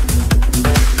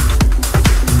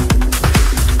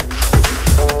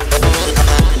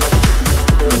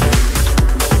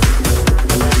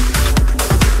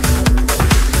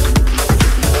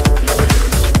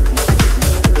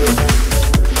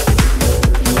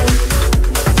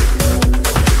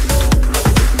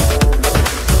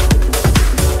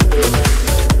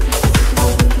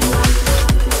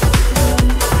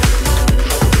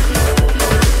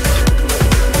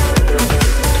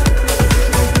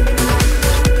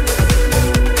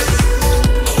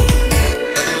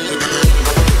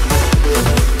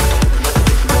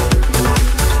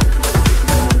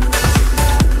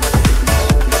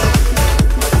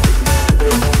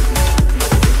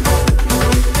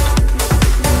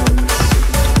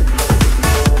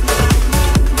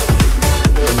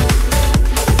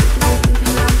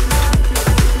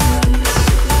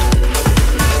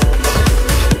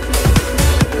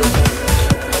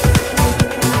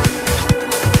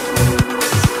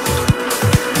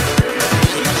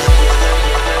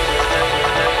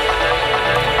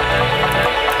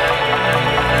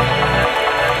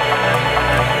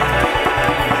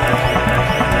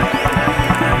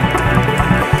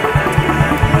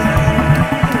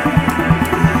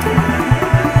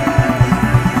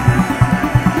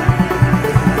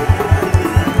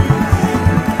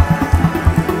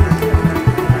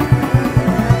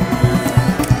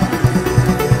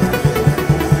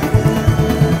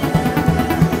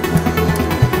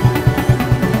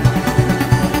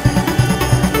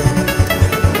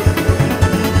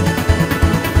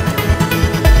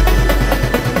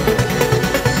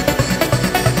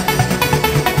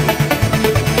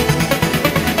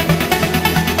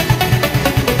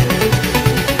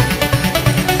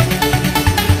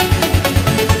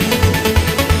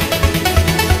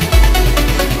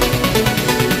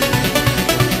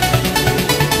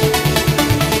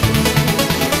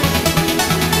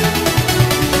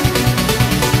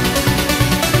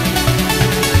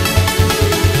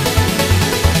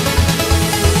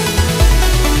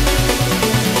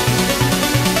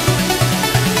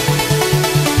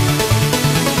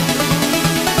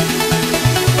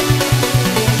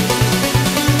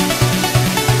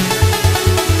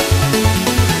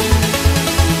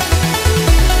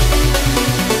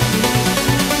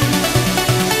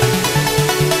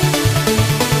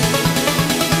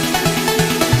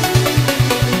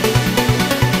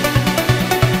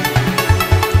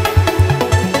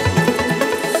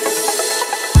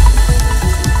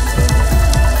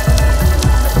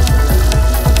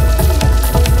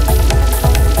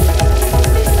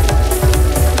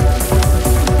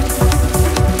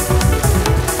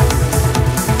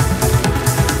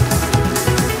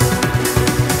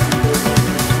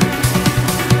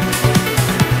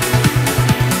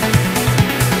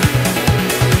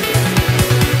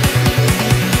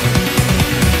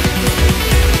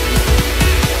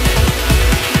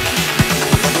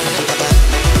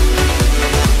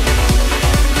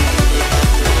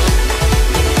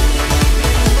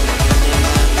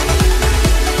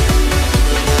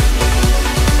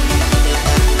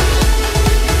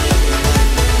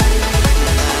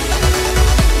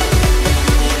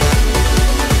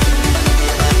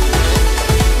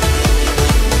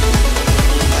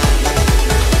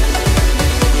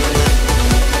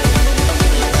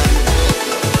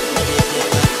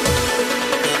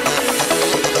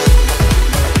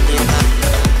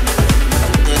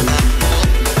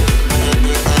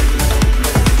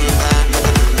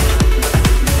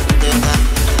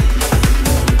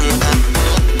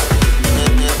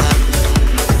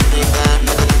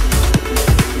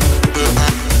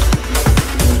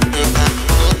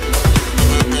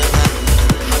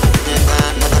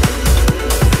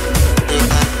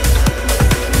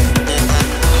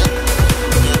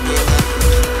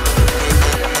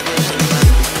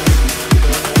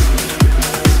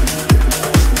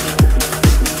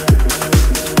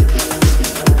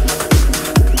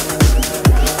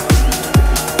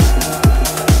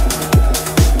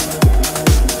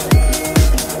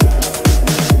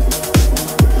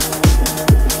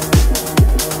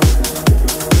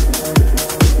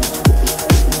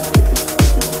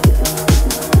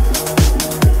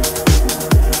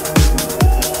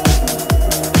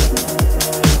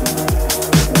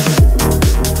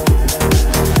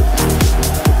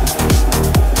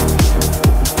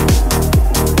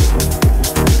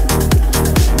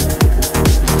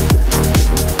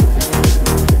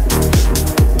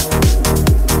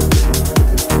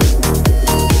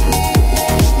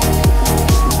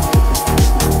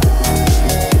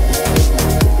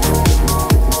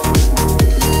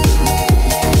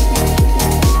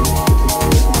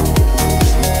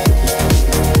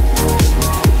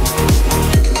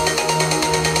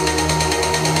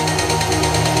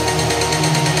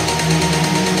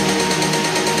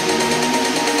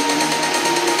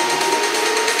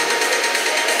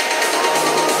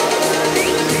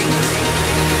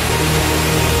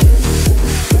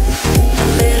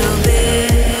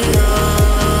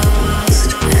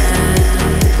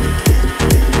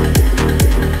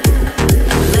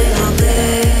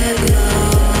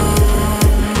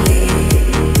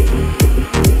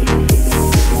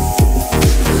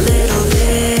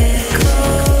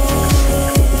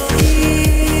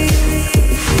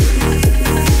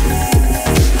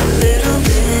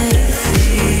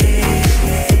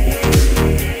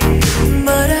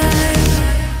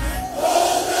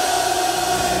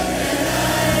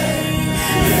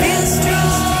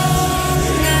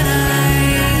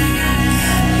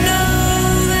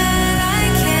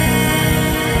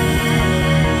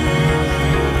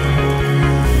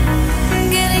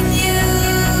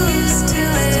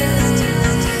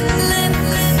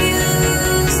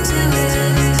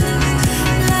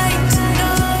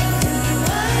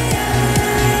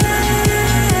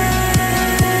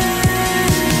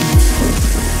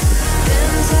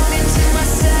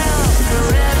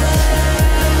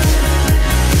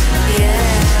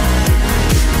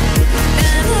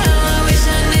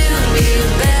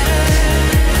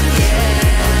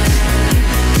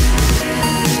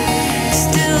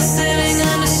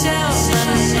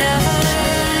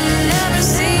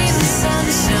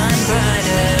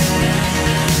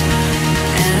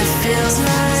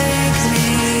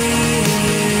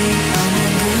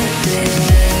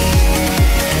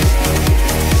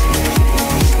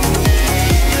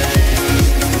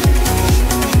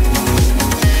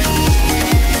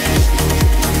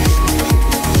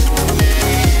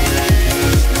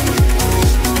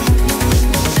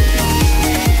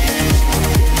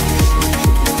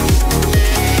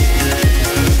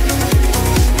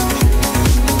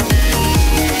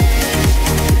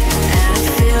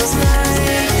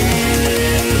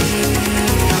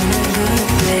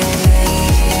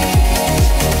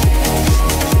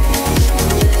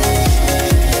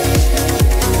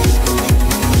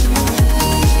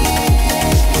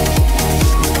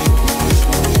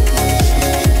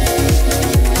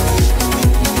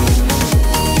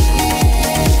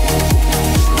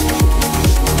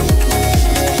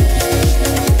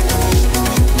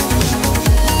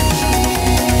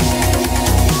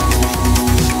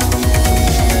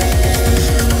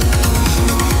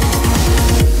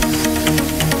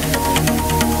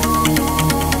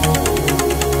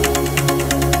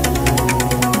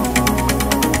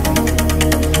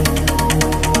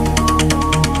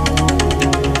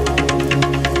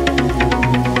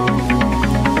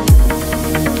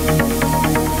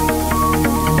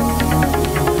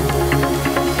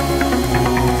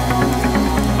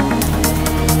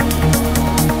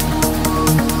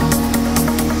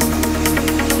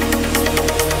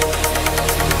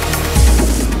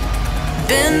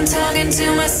 Been talking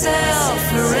to myself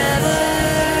forever.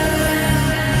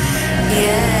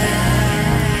 Yeah.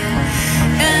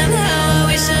 And how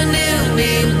I wish I knew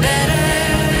me better.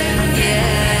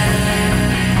 Yeah.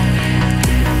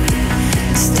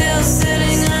 Still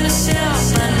sitting on a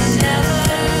shelf. I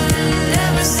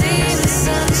never seen the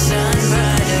sunshine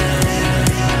brighter.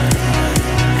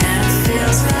 And it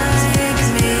feels like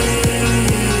me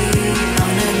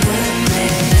on a good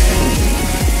day.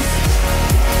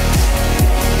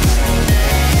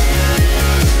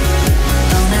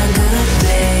 On a good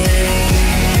day.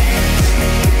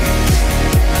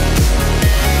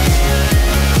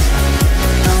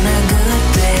 On a good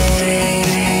day.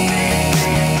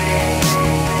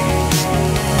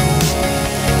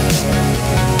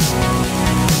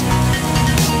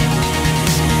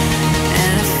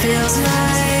 And it feels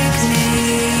like me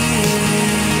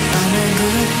on a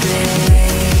good day.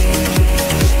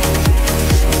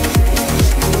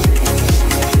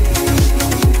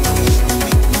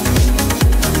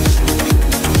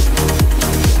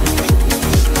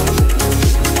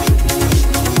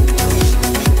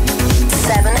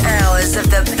 7 hours of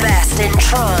the best in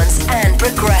trance and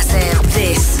progressive.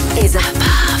 This is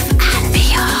Above and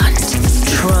Beyond.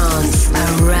 Trance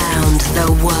around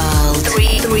the world.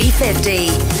 350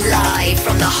 live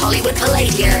from the Hollywood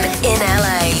Palladium in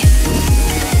LA.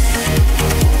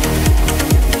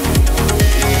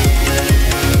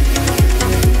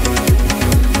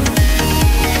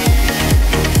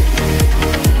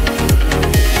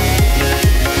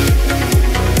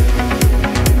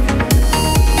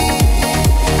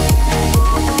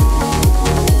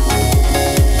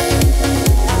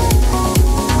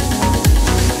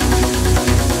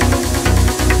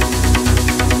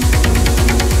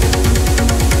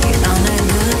 On a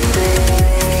good day.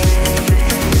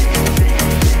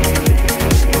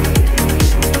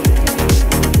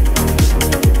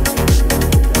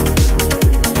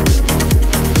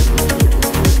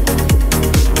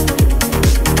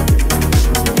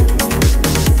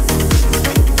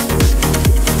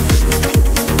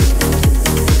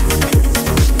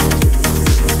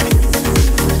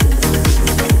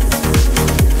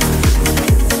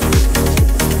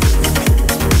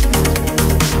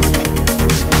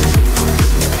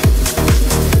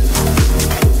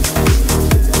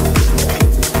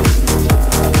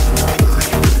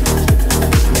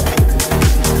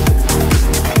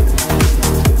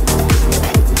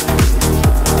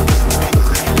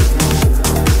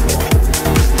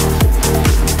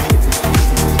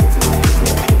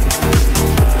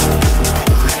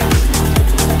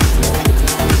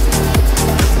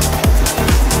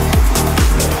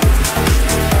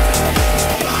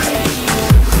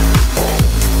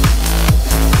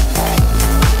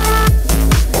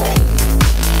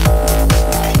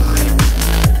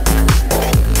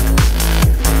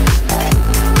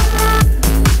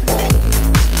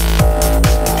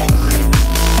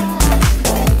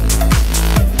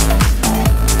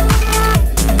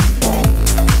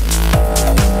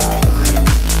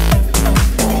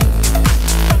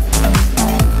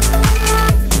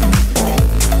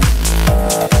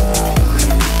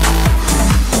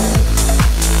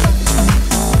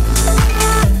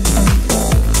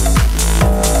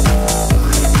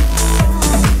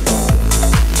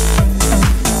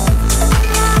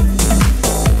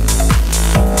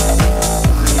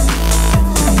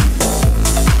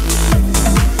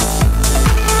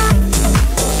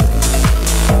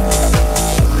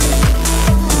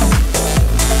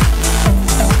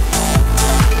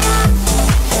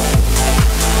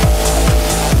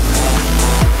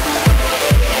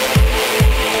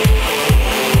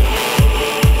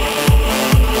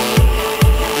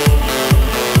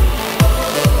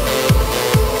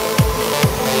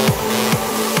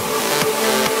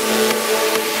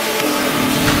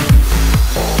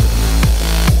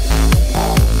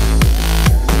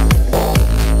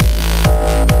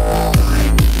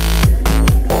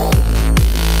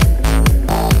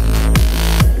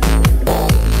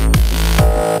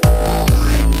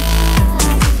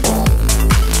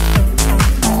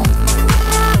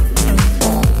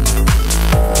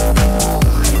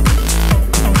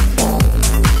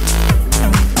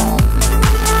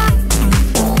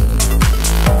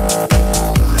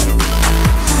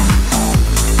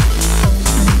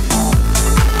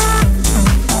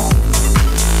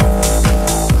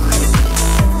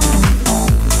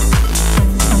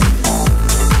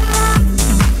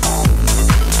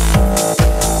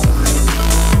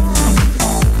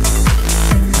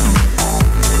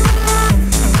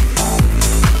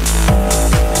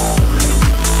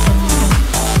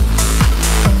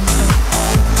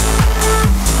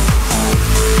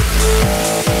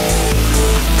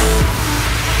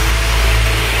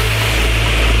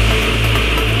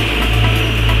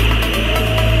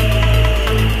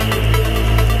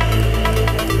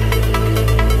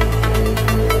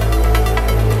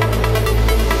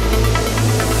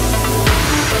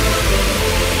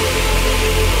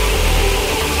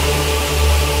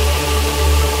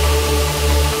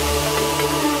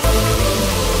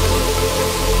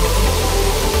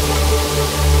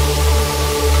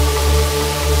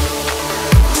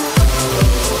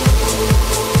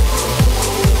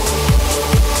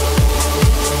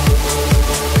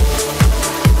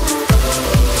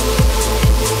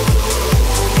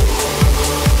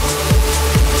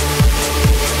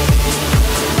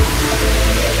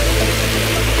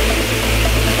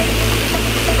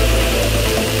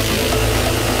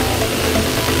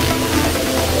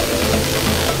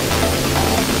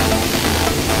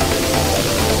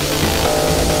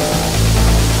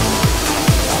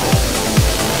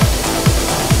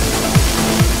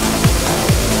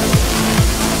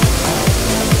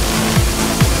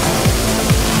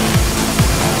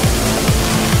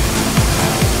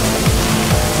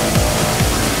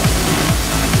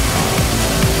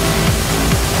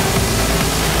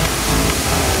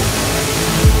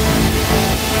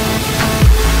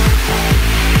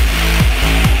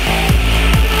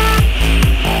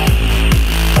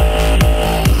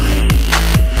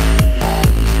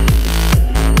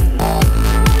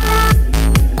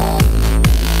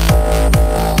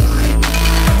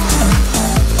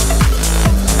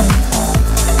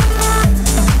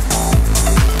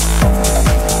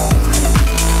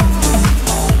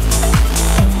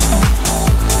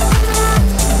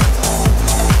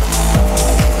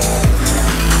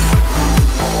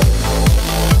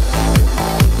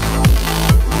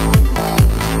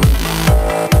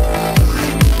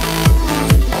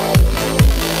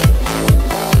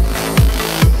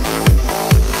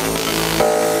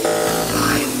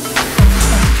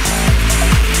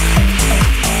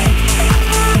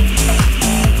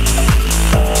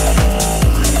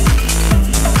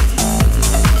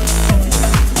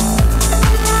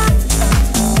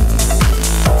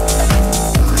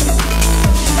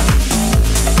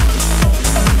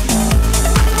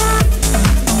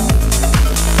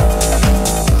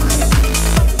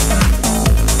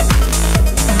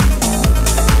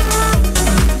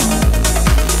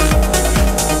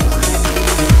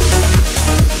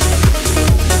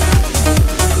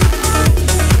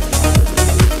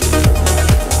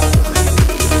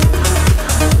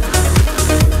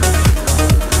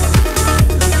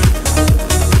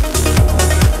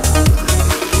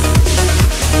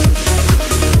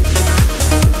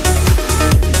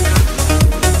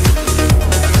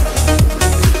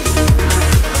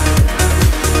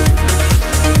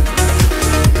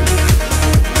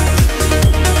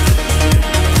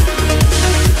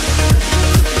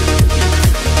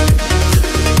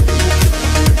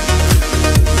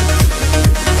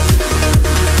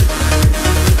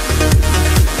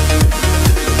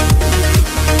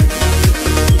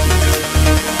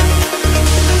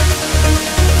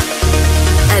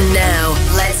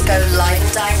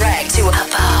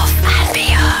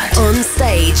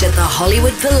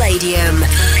 Hollywood Palladium.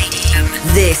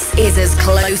 This is as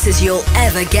close as you'll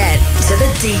ever get to the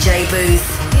DJ booth.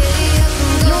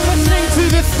 You're listening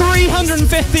to the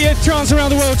 350th Trance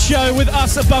Around the World show with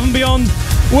us Above and Beyond.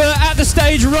 We're at the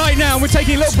stage right now and we're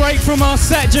taking a little break from our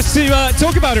set just to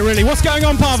talk about it, really. What's going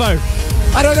on, Pavo?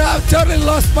 I don't know, I've totally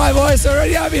lost my voice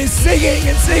already. I've been singing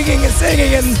and singing and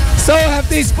singing, and so have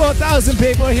these 4,000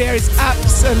 people here. It's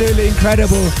absolutely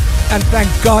incredible, and thank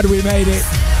God we made it.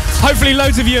 Hopefully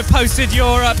loads of you have posted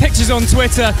your pictures on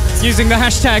Twitter using the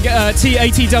hashtag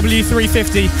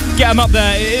TATW350. Get them up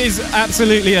there. It is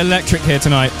absolutely electric here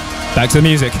tonight. Back to the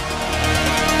music.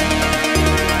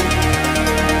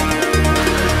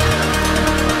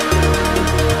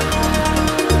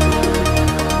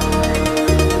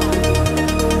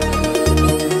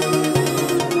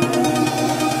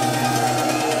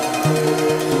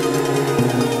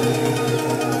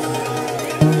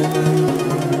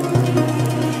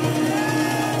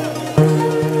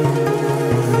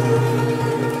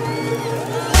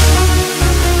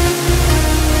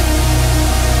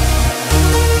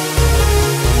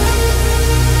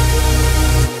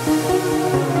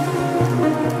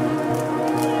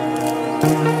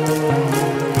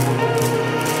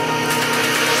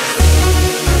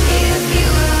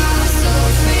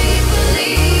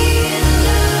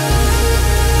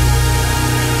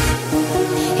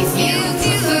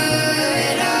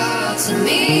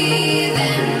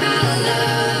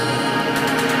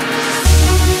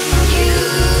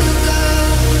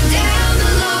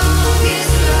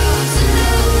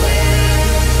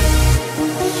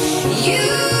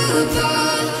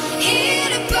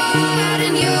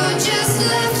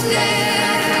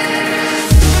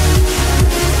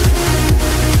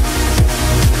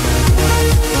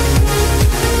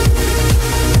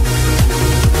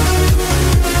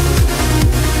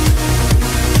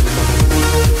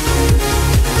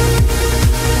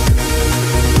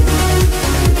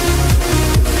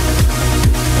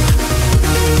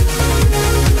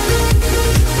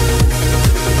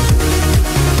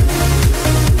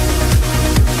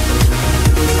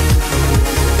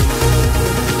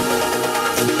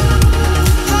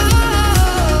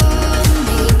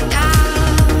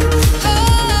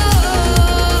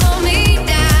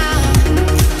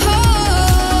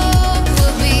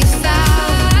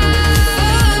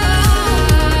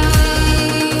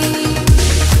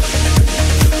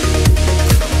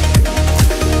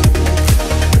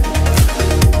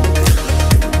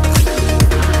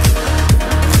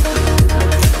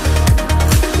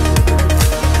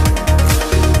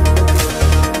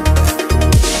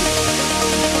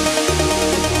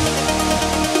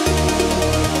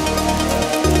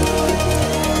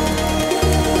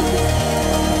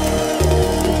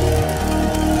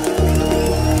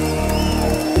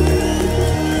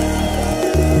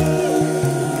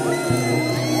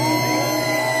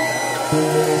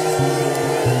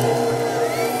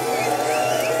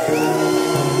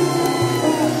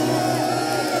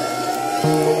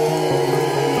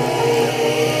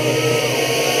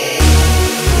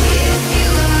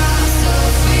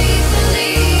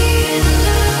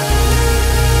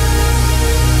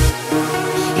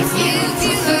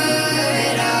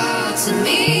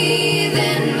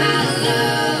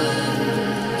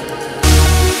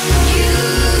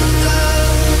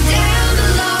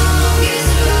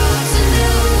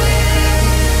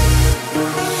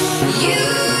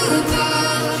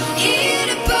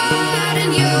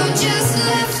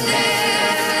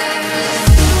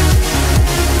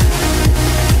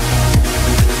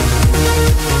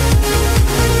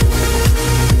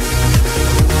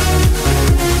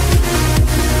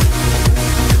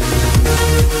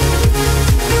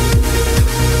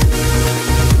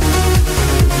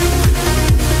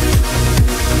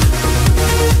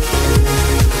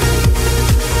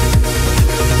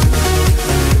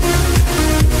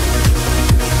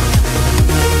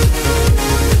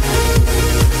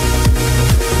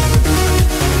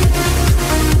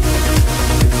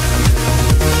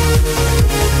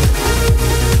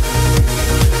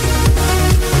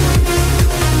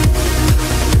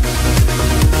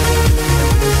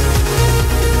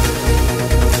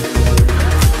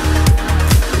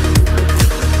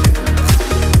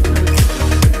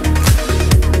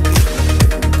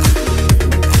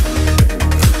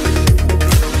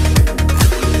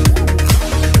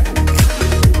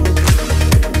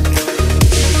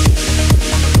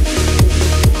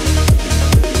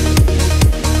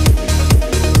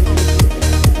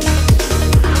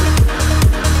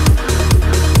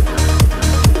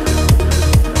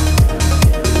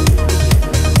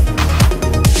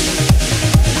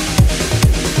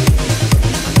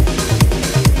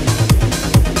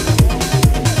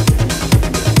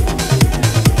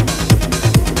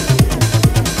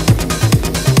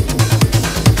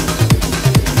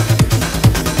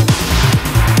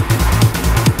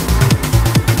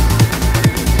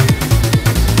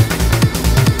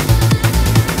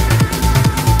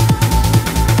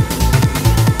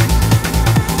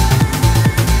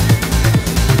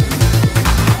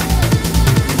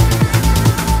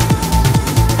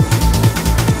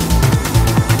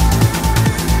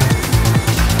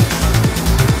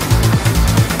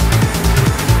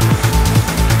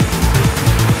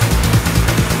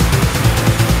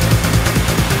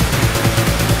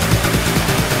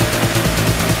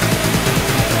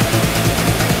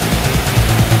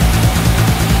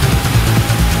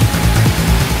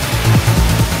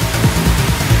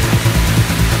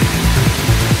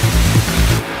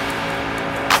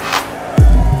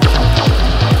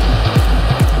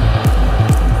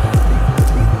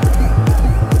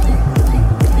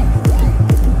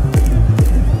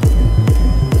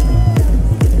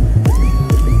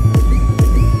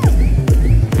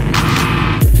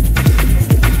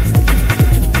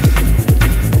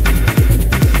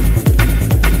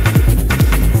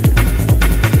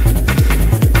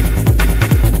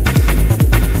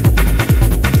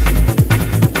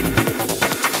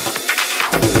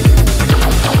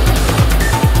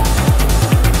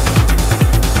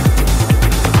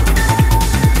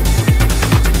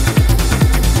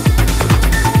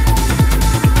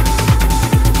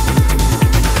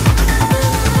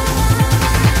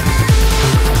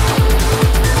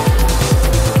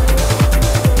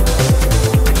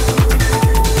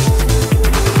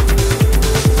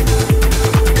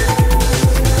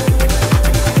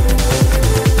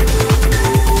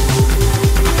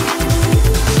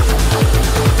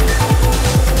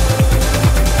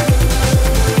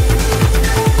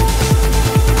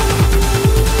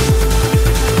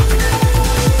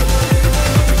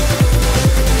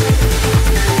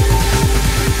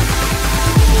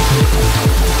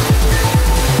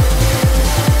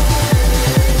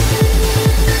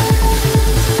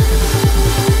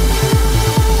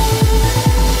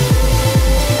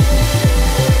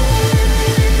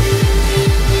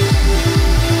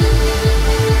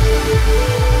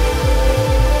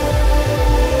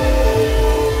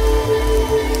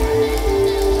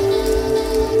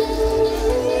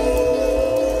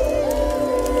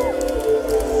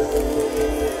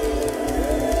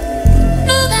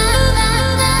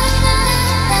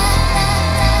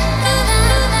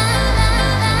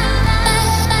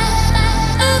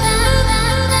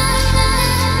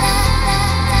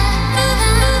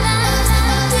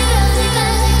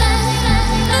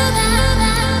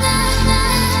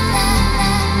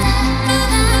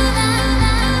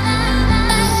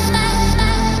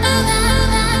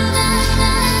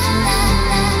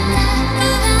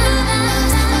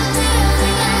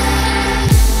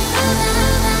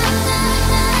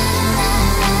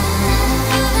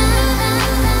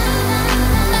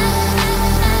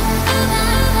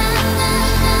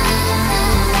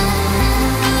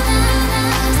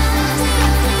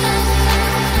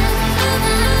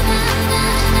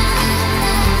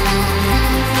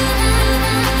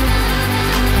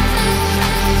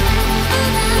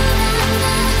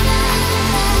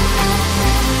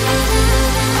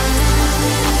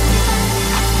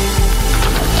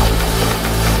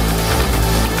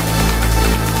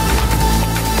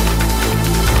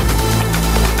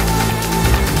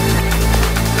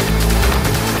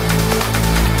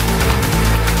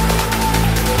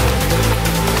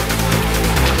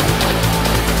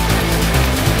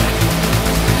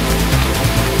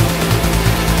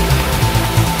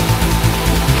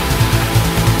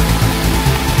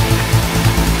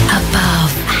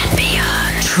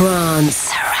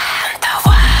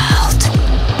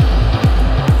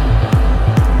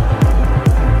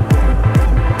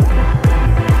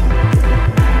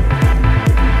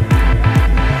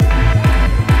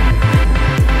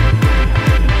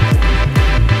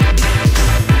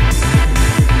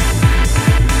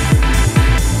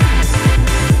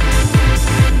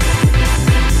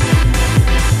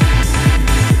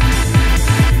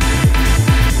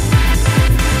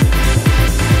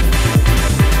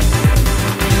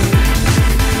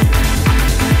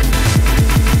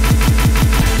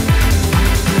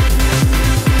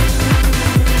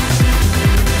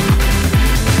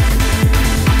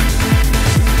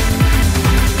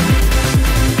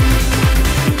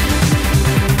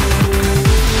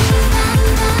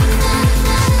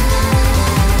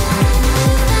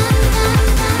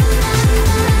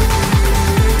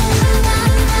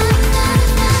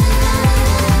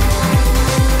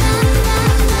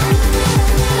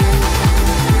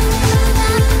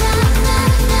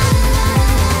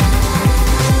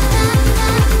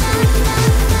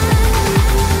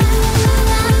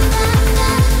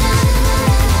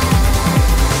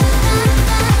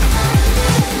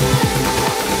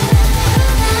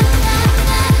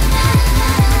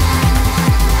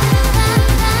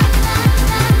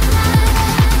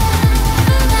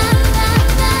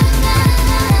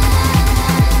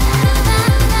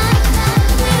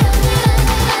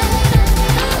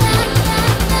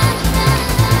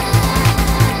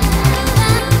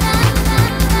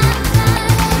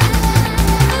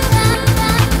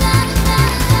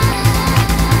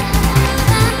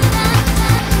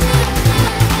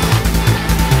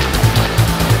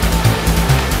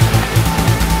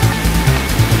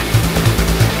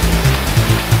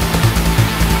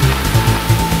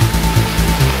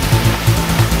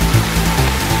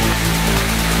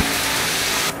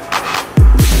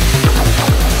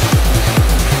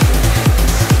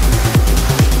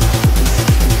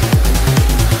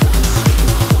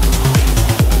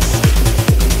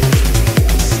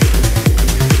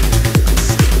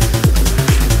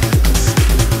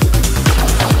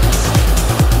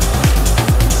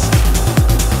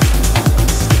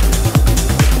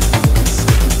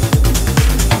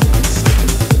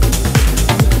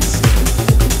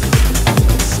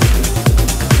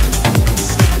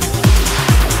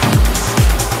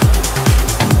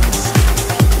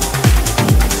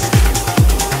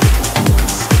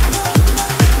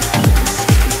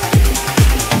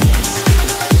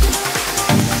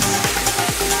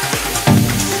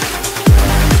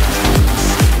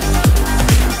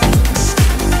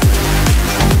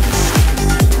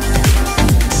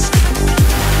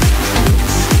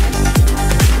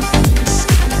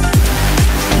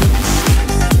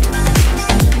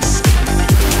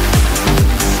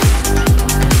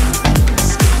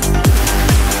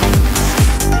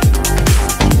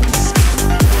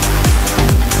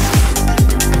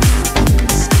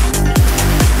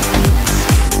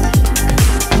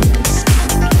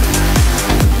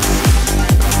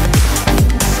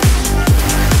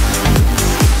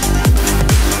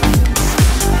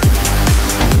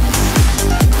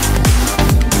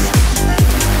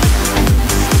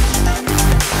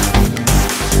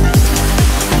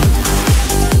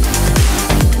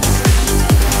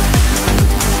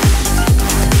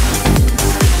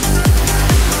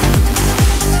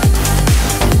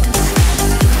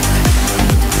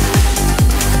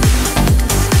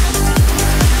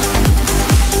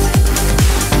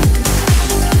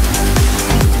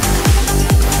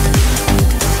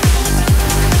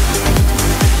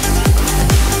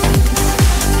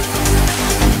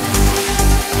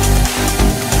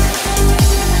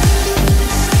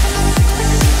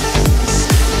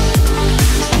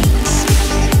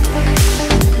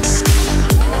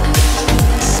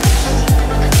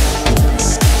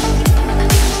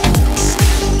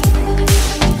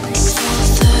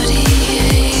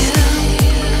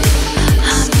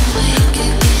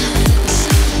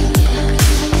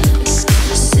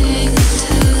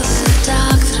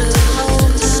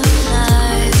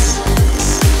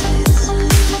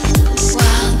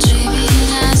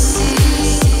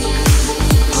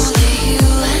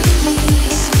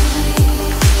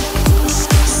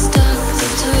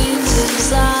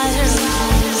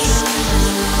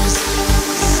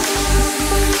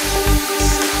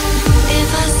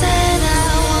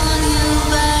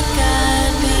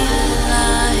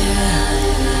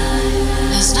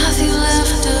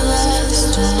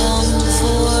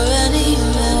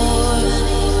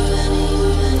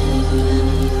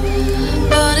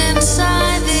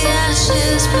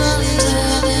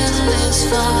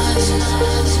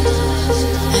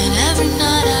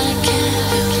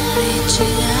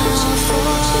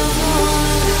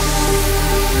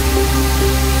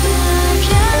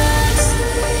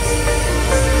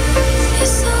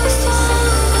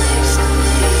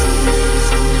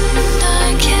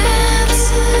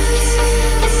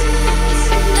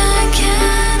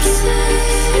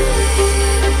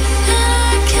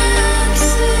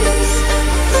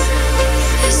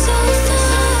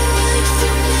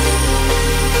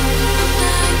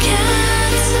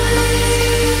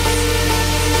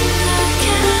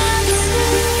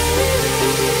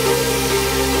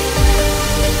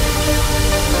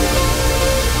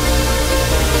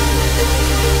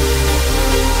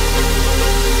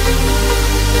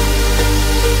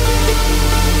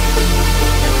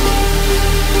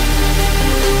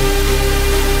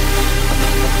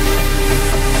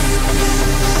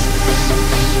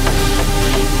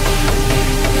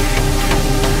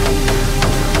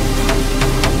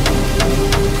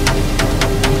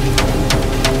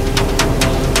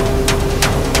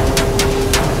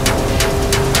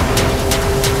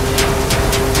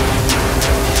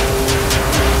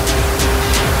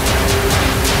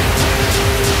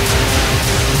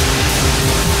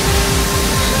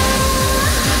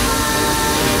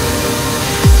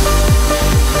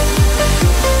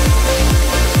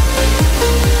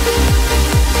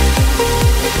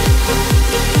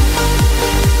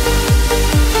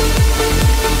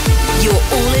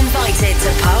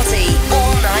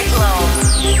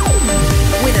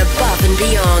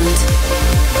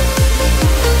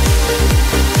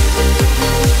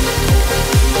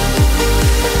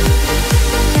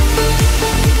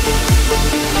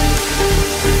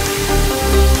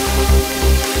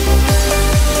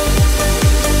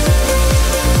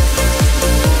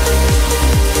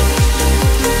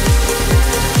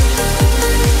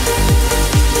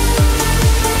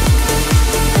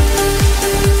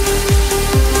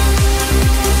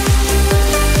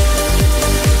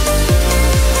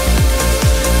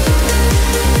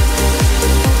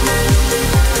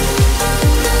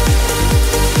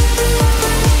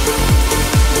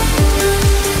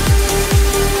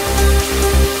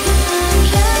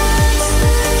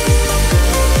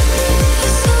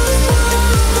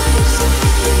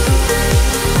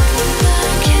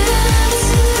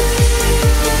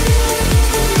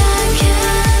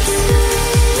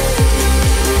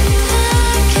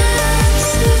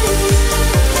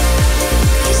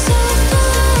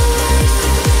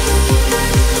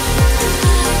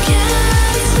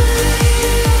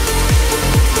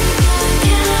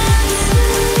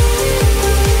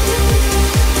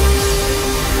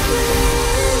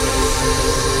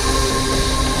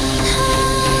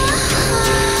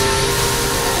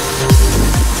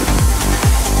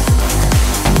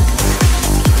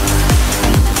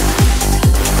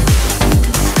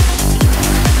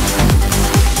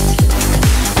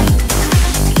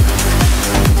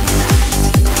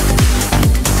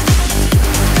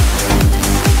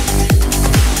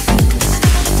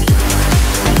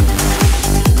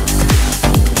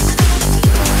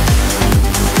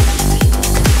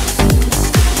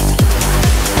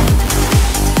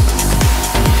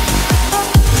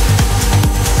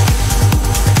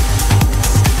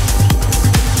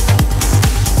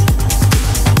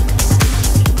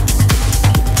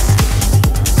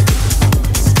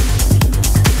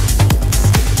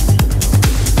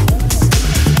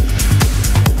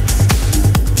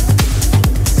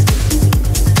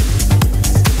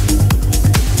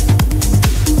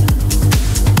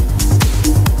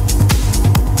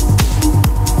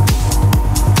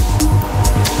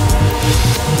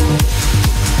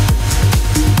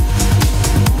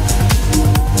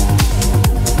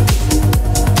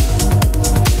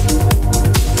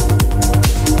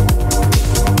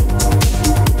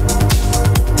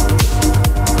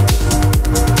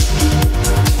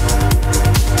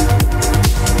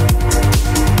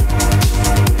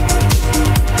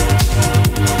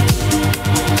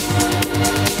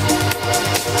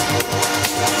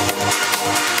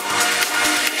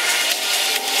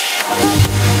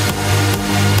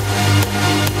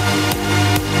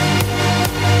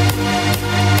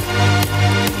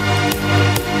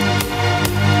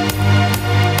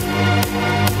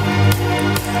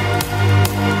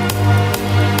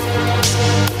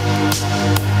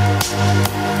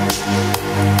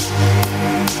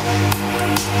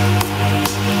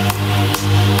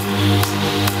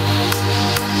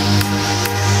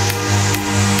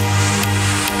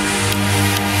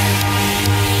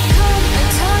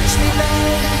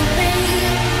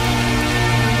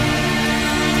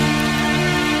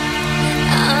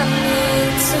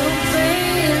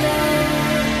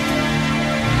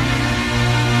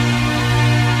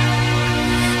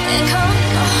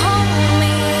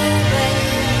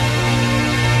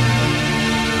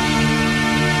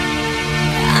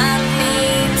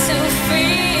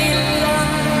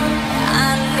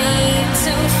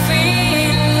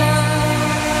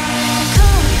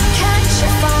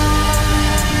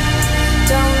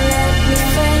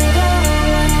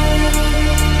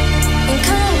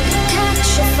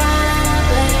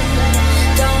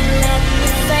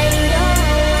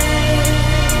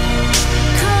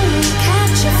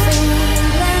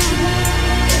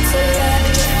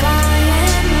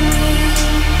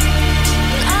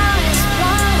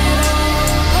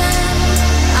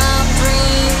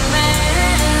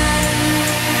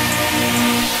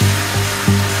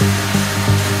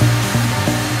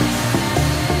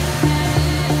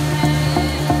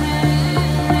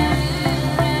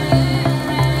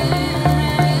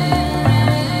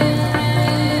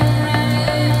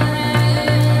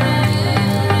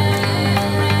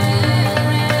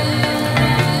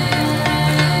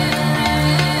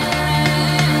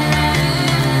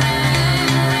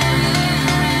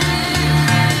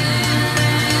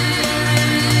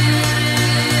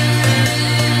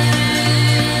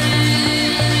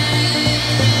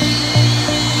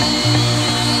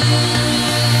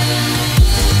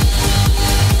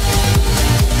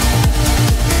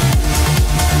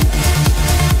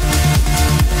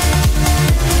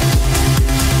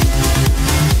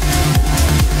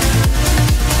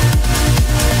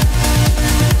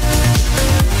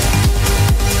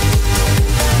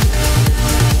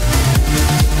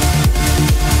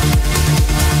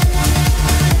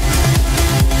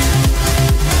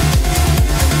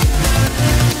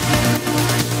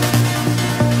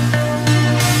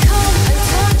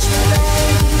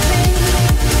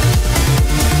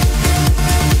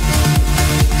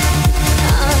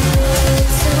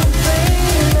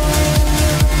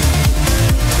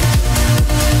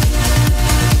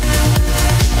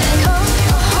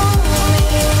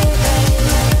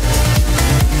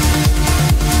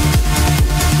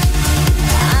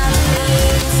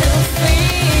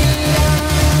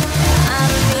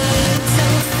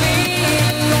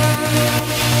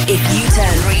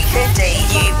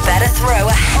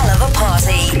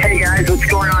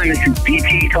 everyone. This is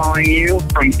BT calling you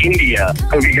from India.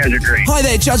 Hope you guys are great. Hi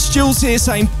there, Judge Jules here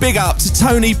saying big up to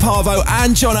Tony, Parvo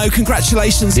and Jono.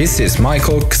 Congratulations. This is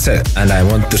Michael Kset, and I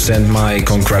want to send my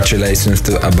congratulations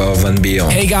to Above and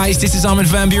Beyond. Hey guys, this is Armin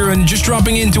van Buren, just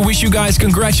dropping in to wish you guys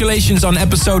congratulations on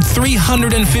episode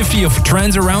 350 of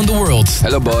Trance Around the World.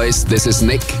 Hello boys, this is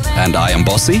Nick. And I am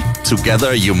Bosé.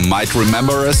 Together you might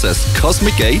remember us as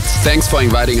Cosmic 8. Thanks for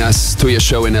inviting us to your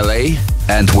show in LA.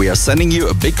 And we are sending you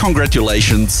a big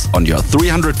congratulations on your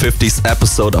 350th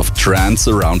episode of Trance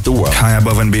Around the World. Hi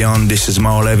Above and Beyond, this is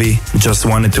Maor Levi. Just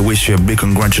wanted to wish you a big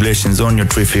congratulations on your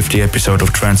 350 episode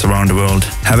of Trance Around the World.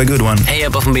 Have a good one. Hey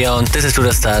Above and Beyond, this is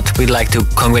Start. We'd like to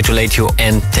congratulate you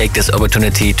and take this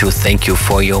opportunity to thank you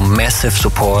for your massive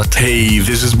support. Hey,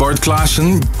 this is Bart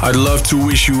Klaassen. I'd love to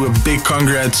wish you a big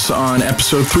congrats on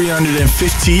episode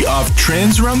 350 of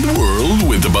Trance Around the World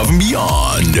with Above and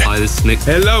Beyond. Hi, this is Nick.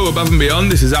 Hello, Above and Beyond.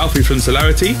 This is Alfie from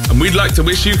Solarity, and we'd like to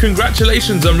wish you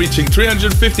congratulations on reaching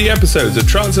 350 episodes of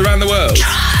Trance Around the World.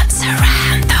 Trance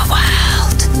Around the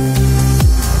World.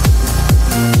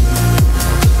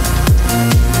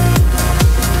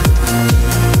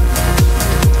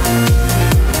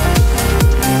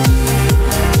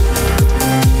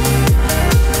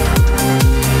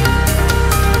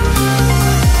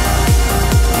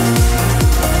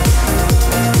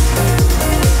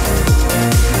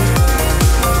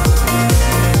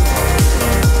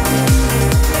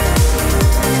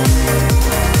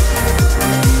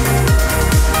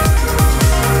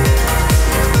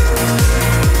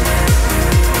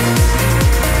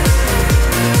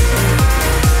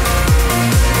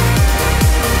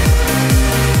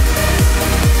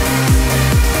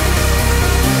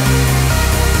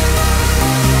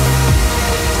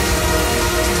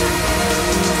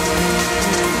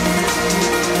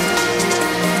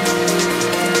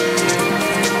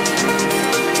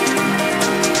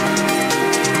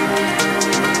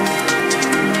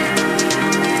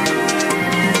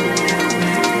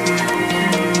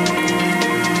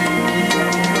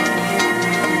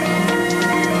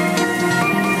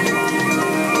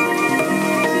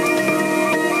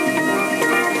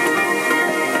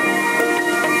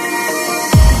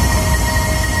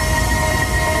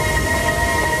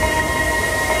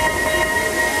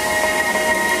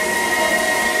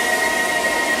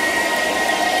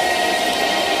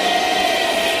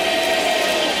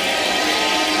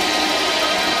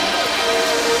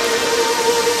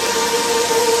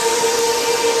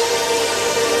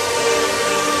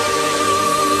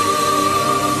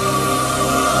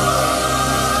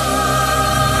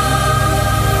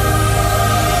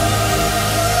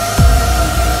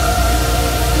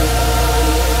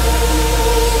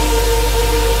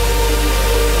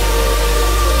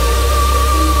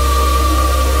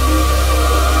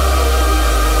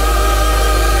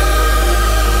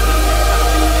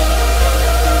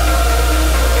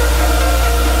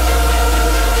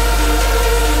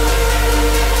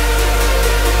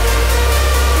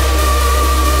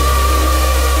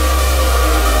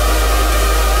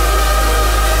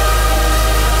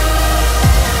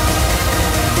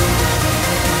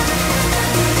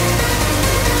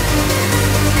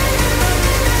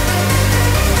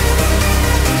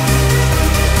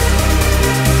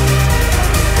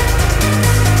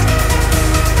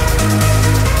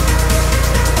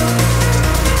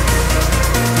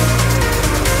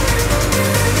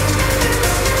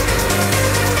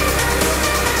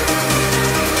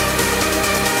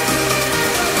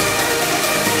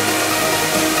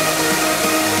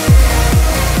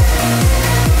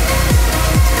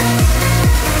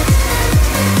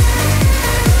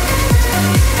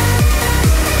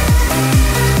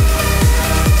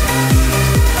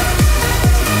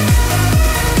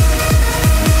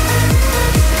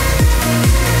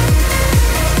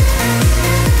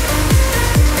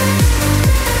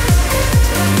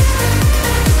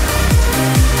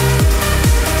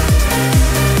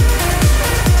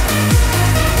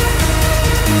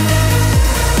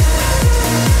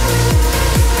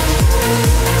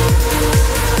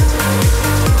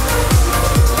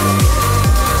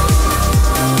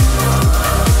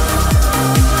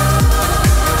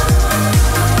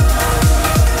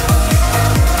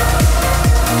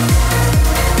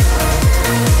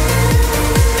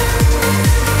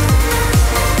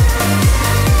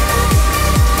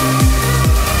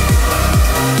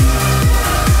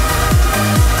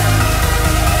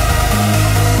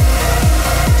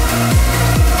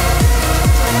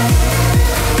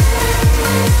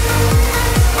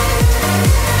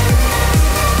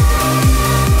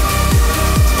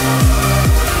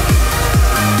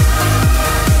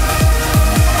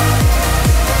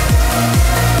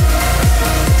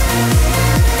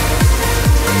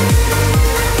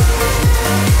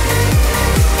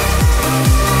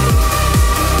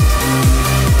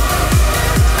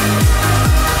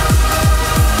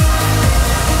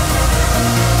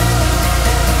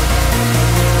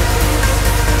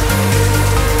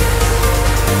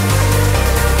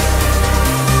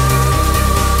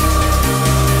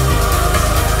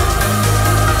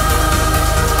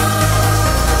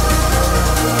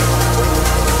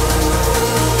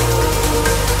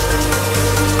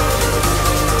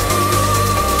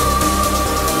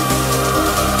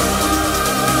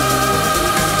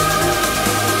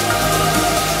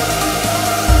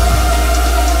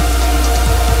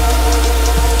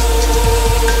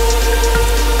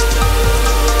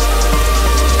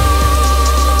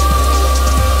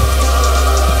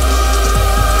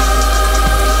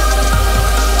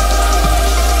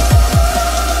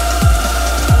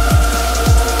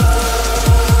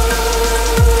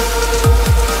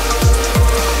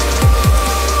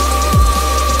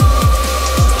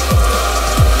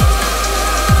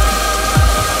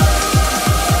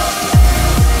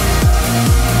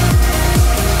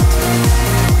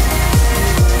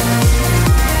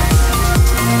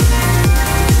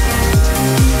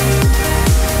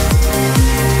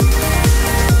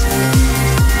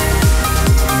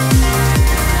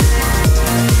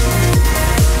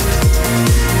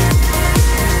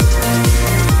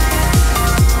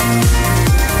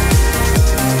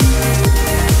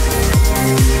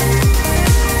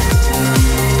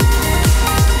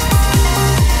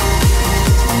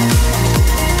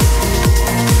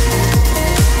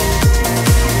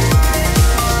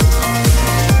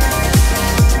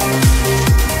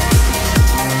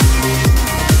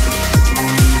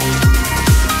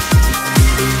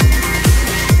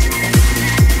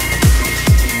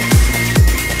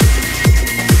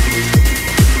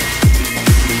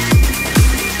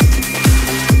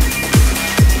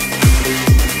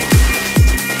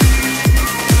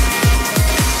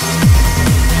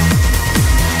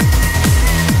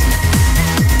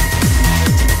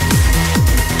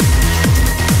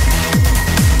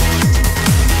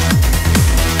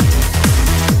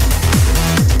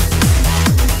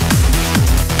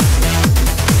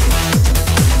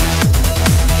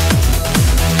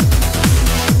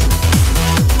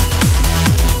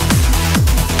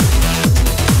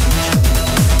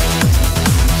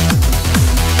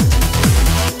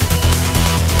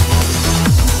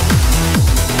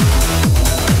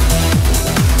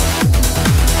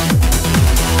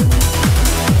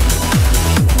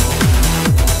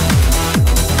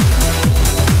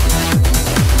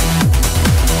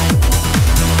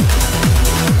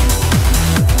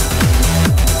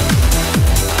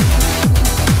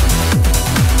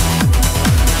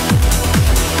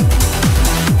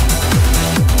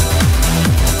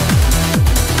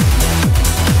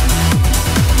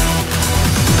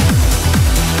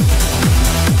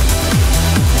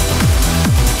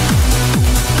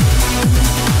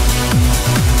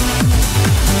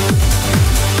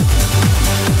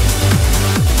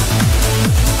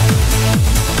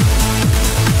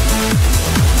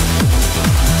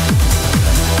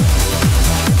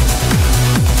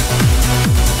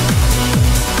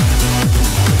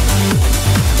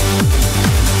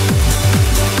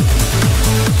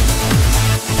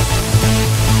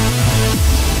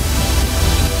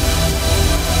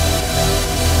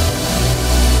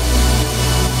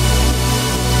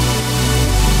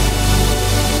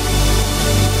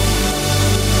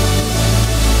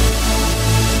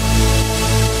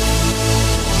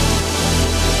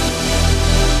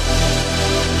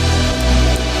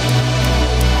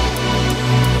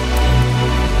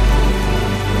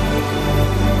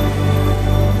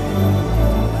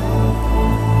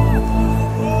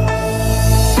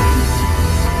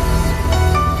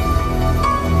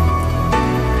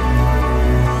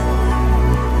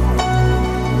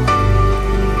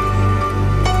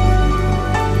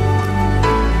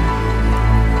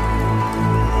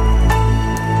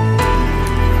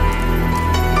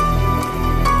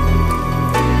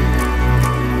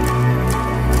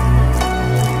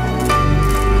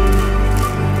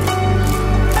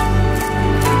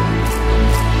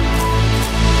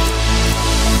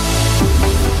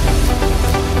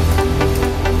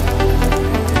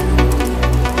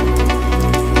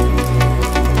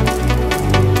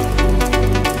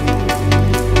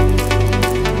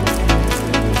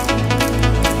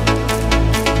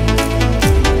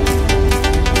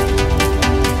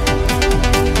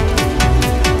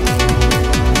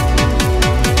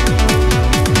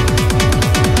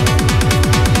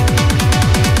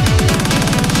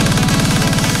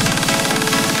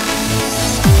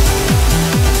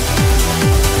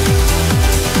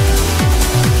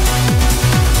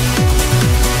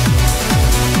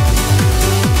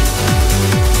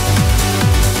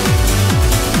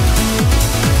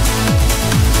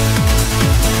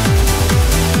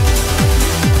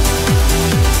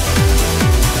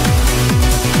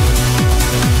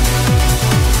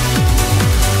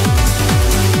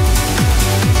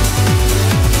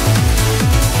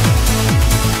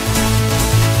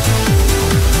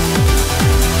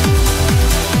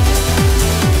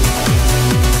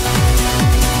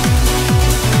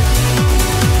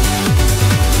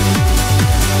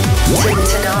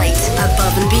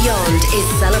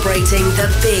 celebrating the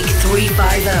Big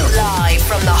 350 live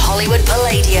from the Hollywood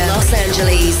Palladium, Los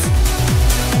Angeles.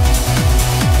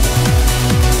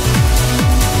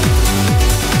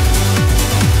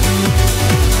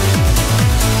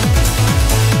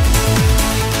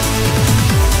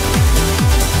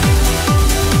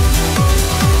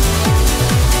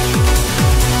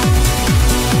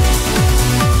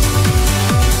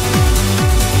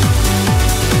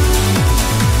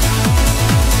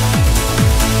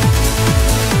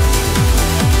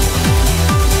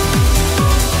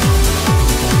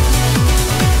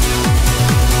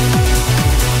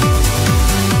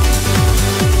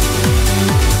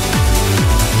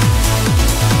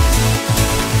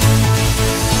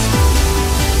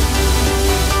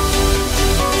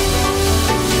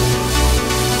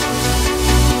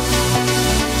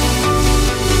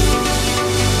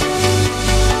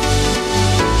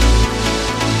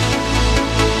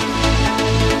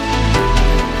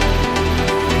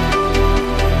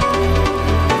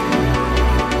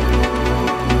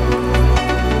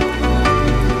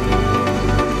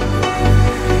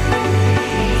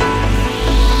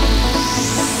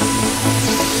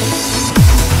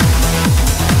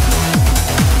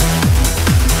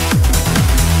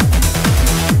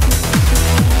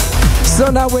 So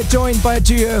now we're joined by a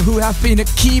duo who have been a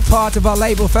key part of our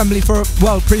label family for,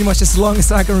 well, pretty much as long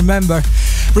as I can remember.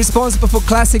 Responsible for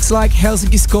classics like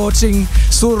Helsinki Scorching,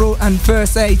 Suru and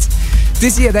First Aid.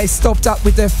 This year they stopped up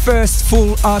with their first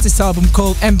full artist album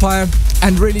called Empire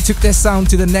and really took their sound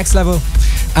to the next level.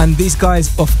 And these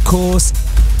guys, of course,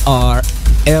 are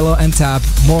Elo and Tab,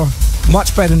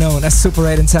 much better known as Super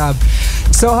 8 and Tab.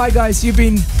 So hi guys, you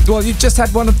just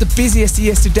had one of the busiest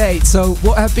years to date, so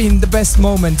what have been the best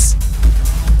moments?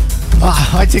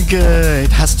 I think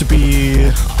it has to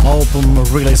be album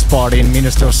release party in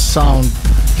Minister's Sound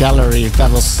Gallery.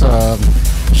 That was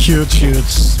huge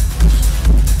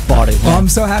party. Well, I'm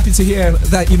so happy to hear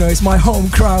that, it's my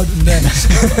home crowd and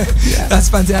that's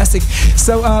fantastic.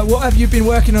 So what have you been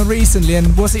working on recently,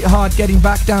 and was it hard getting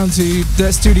back down to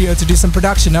the studio to do some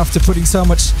production after putting so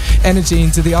much energy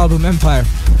into the album Empire?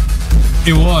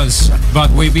 It was, but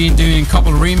we've been doing a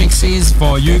couple remixes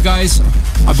for you guys,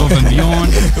 Above and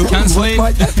Beyond, Cancel It. What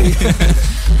might that be?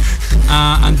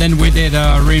 And then we did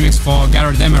a remix for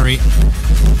Garrett Emery.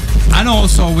 And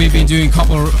also we've been doing a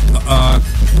couple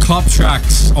club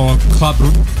tracks or club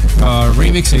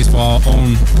remixes for our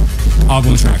own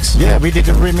album tracks. Yeah, we did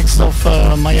a remix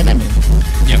of My Enemy.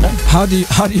 Yep. How do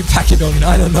you pack it on?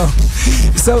 I don't know.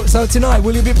 So tonight,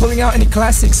 will you be pulling out any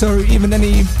classics or even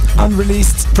any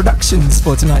unreleased productions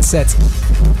for tonight's set?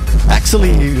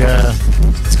 Actually,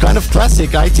 it's kind of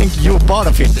classic. I think you're part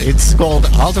of it. It's called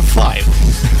Alter 5.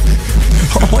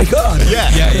 Oh my god! Yeah.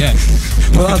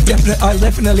 Well, I'll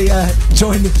definitely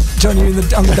join you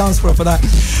on the dance floor for that.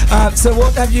 So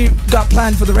what have you got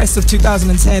planned for the rest of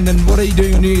 2010, and what are you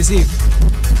doing on New Year's Eve?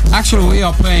 Actually, we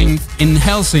are playing in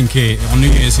Helsinki on New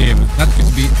Year's Eve.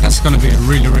 That's going to be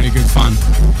really, really good fun.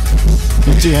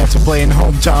 Do you have to play in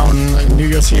hometown New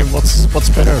Year's Eve? What's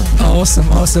better? Awesome.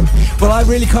 Well, I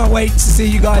really can't wait to see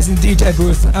you guys in the DJ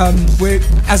booth. We're,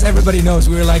 as everybody knows,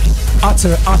 we're like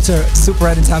utter Super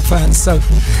 8 and Tab fans. So,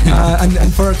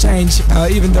 and for a change,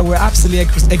 even though we're absolutely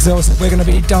exhausted, we're going to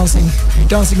be dancing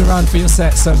around for your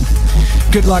set. So,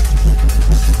 good luck.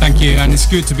 Thank you, and it's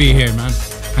good to be here, man.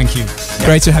 Thank you.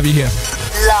 Great to have you here.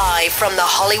 Live from the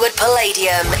Hollywood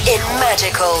Palladium in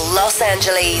magical Los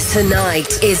Angeles.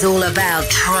 Tonight is all about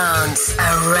trance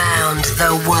around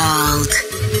the world.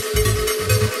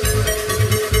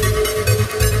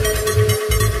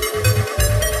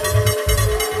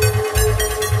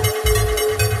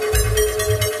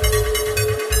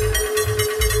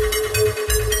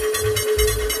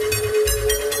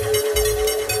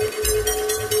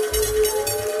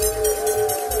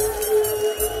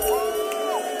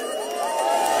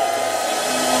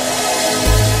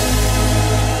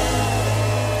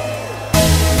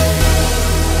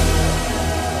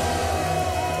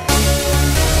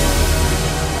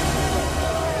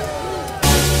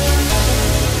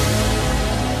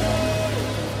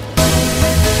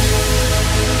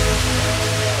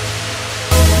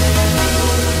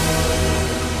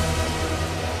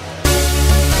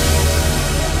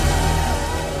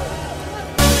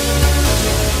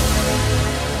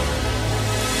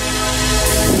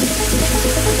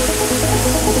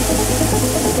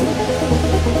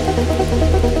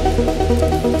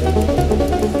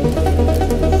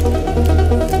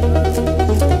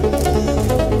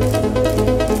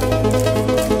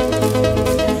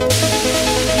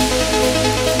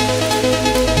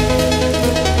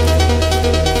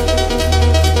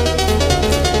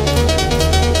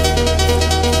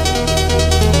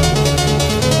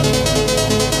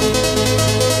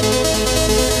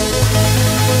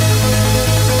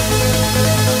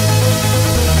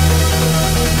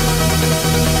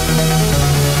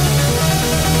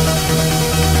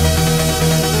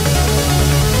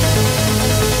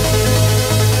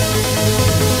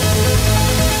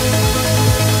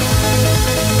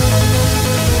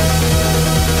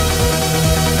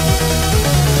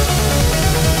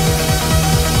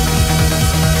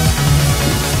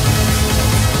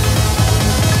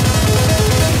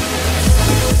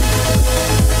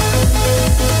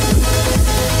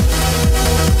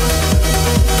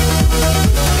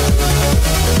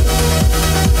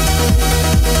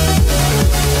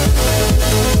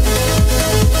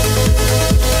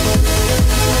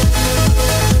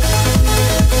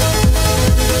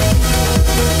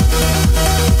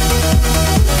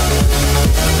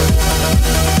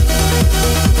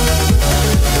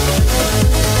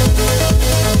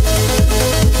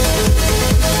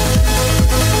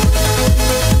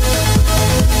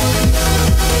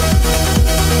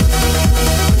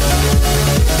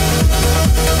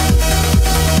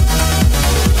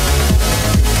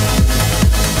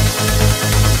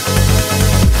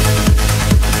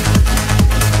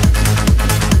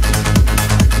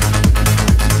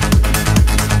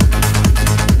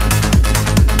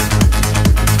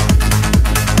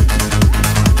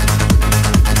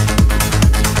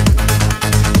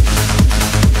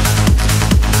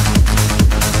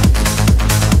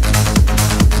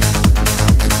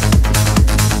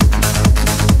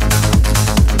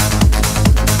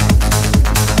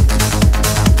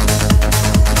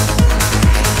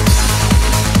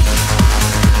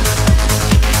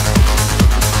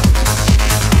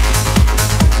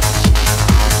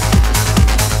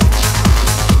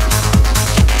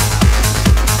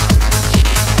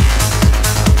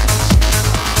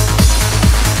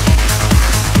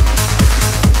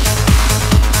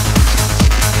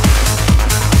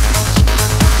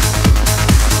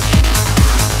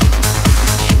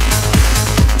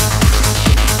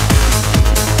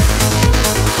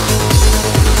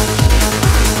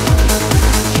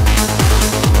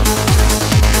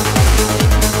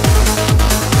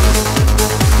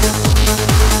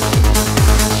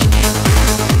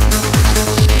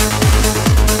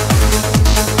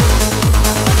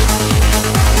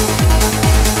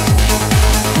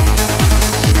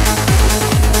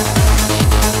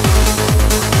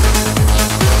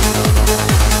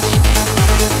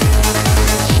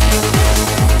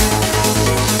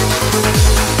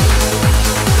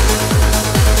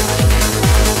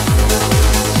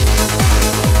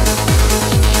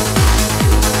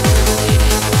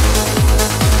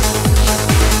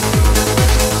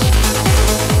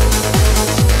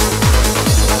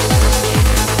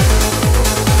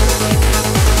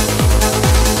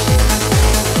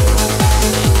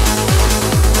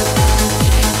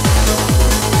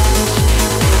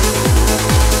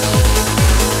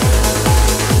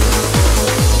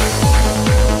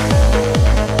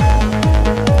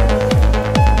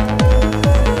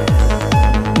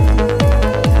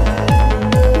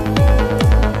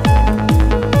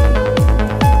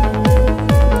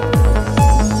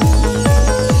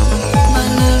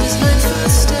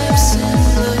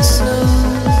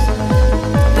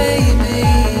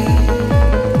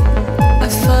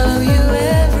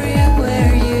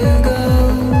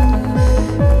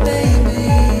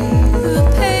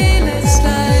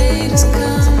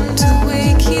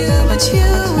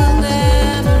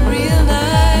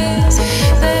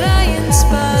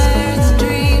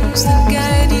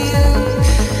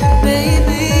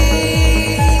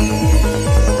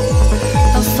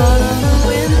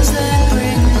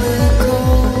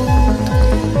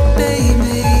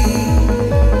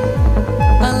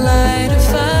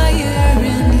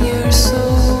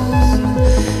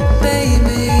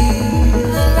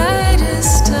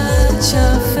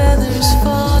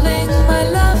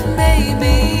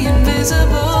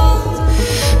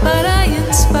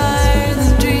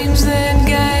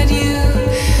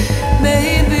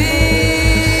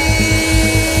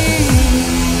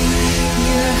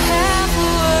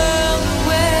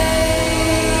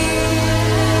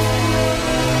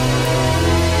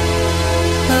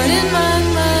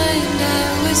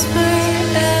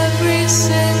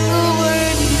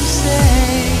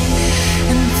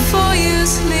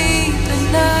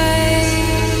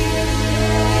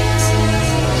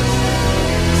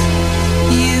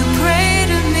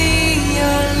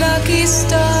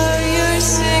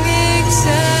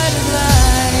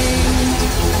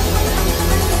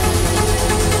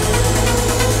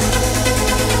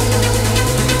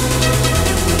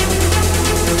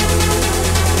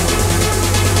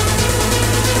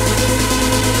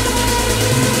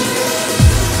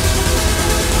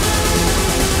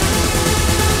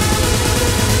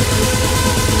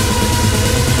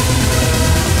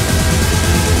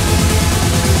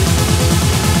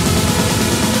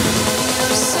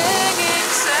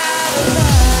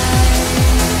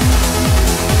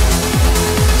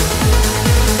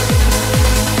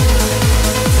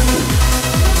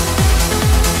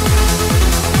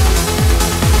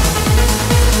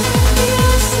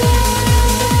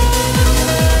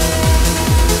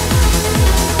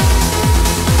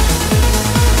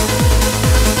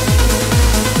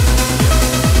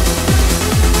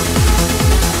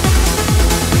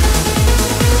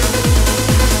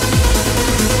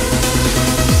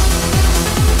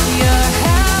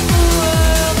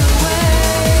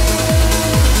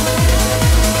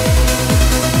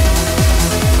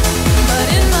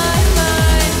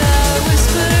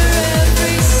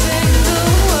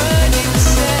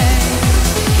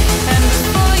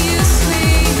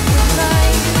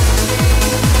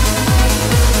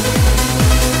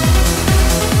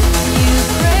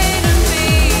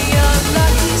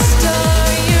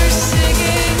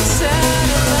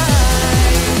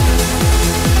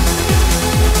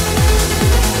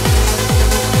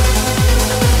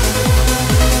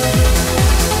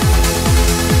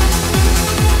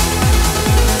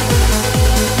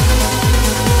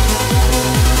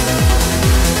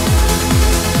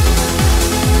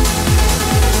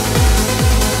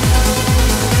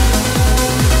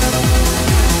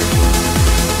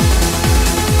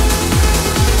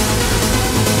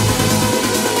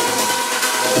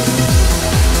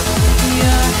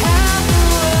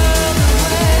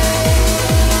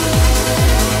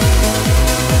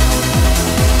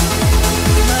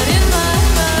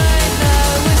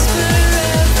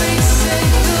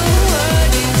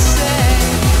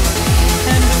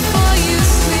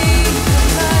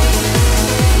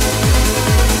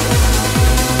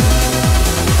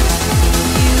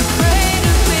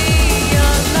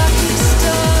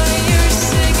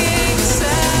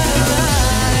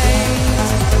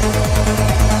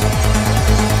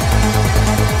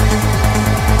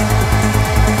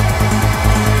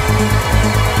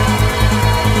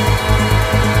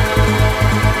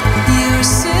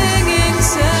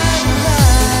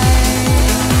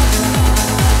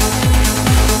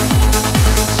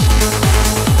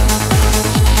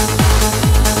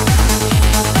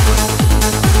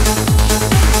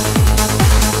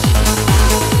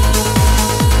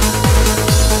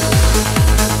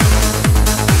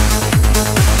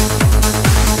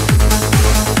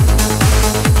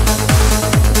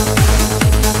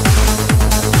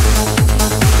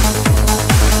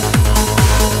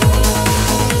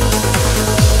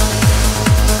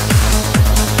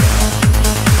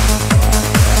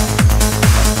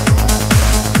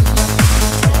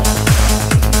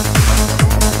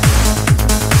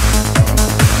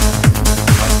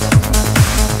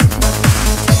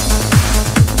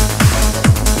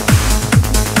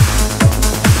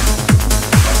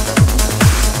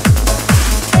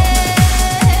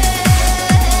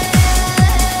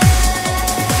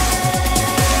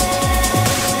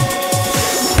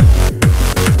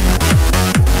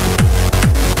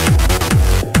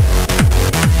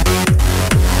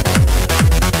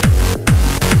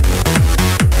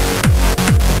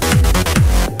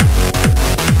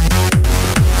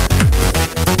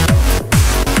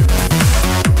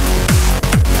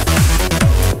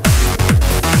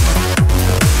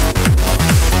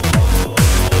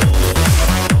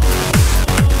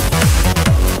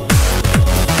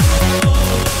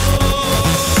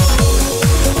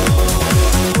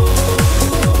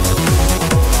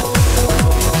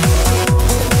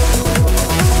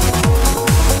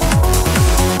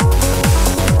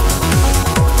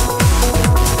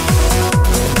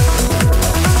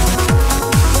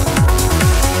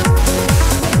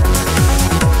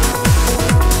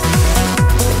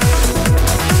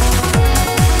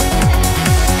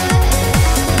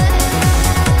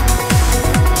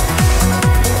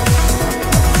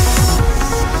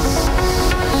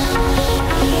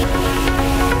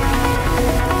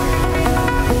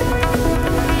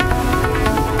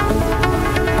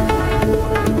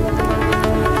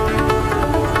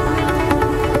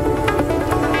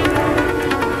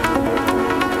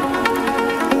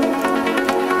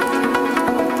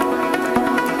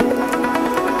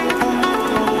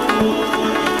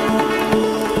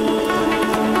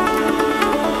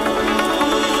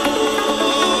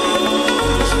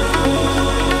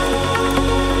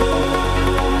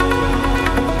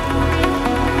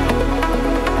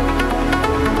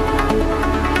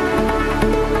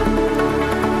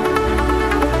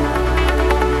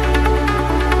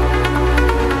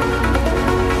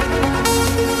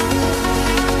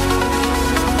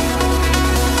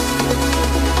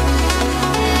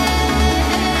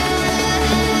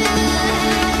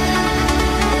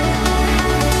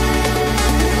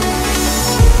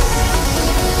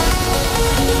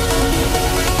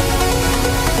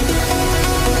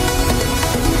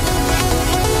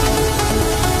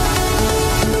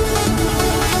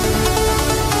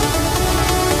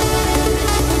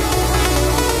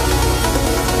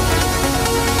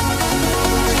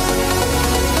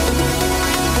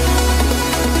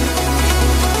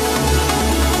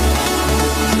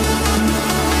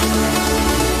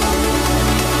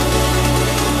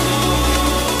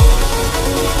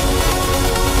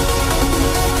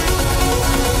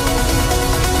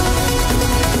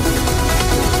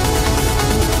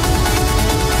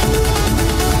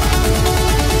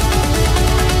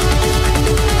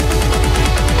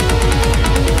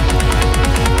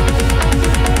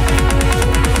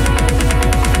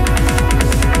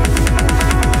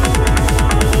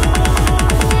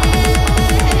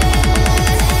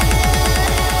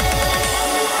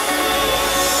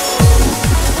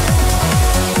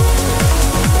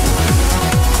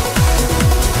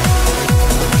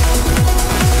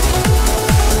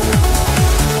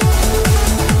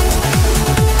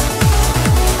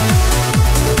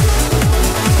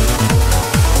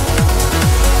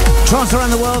 Trance Around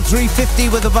the World 350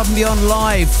 with Above and Beyond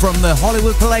live from the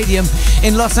Hollywood Palladium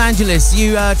in Los Angeles.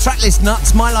 You tracklist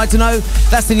nuts might like to know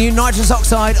that's the new Nitrous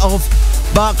Oxide of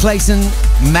Bart Clayson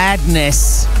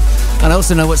Madness. And I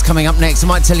also know what's coming up next. I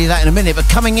might tell you that in a minute. But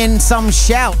coming in, some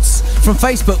shouts from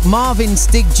Facebook. Marvin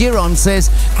Stig Giron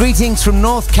says, greetings from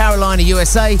North Carolina,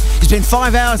 USA. It's been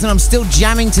 5 hours and I'm still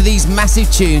jamming to these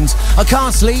massive tunes. I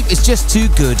can't sleep. It's just too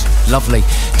good. Lovely.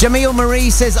 Jamil Marie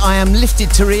says, I am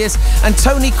lifted to ears. And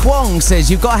Tony Kwong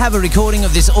says, you've got to have a recording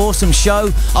of this awesome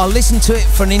show. I'll listen to it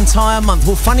for an entire month.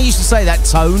 Well, funny you should say that,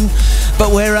 Tone.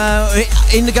 But we're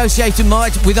in negotiation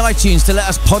with iTunes to let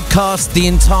us podcast the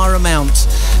entire amount.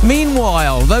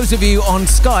 Meanwhile, those of you on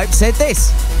Skype said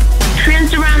this.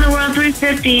 Trance Around the World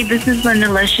 350. This is Linda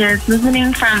Licious,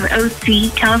 listening from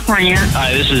OC, California.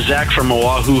 Hi, this is Zach from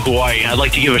Oahu, Hawaii. I'd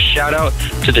like to give a shout out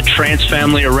to the Trance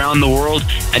family around the world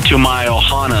and to my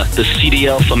Ohana, the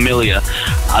CDL Familia.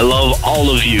 I love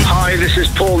all of you. Hi, this is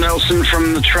Paul Nelson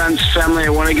from the Trance family. I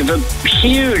want to give a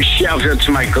huge shout out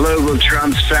to my global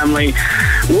Trance family.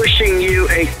 Wishing you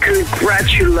a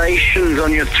congratulations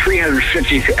on your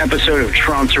 350th episode of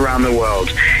Trance Around the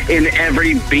World. In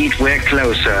every beat, we're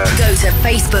closer. Go to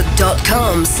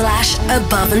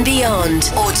facebook.com/above and beyond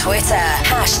or Twitter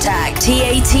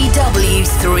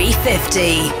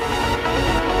 #TATW350.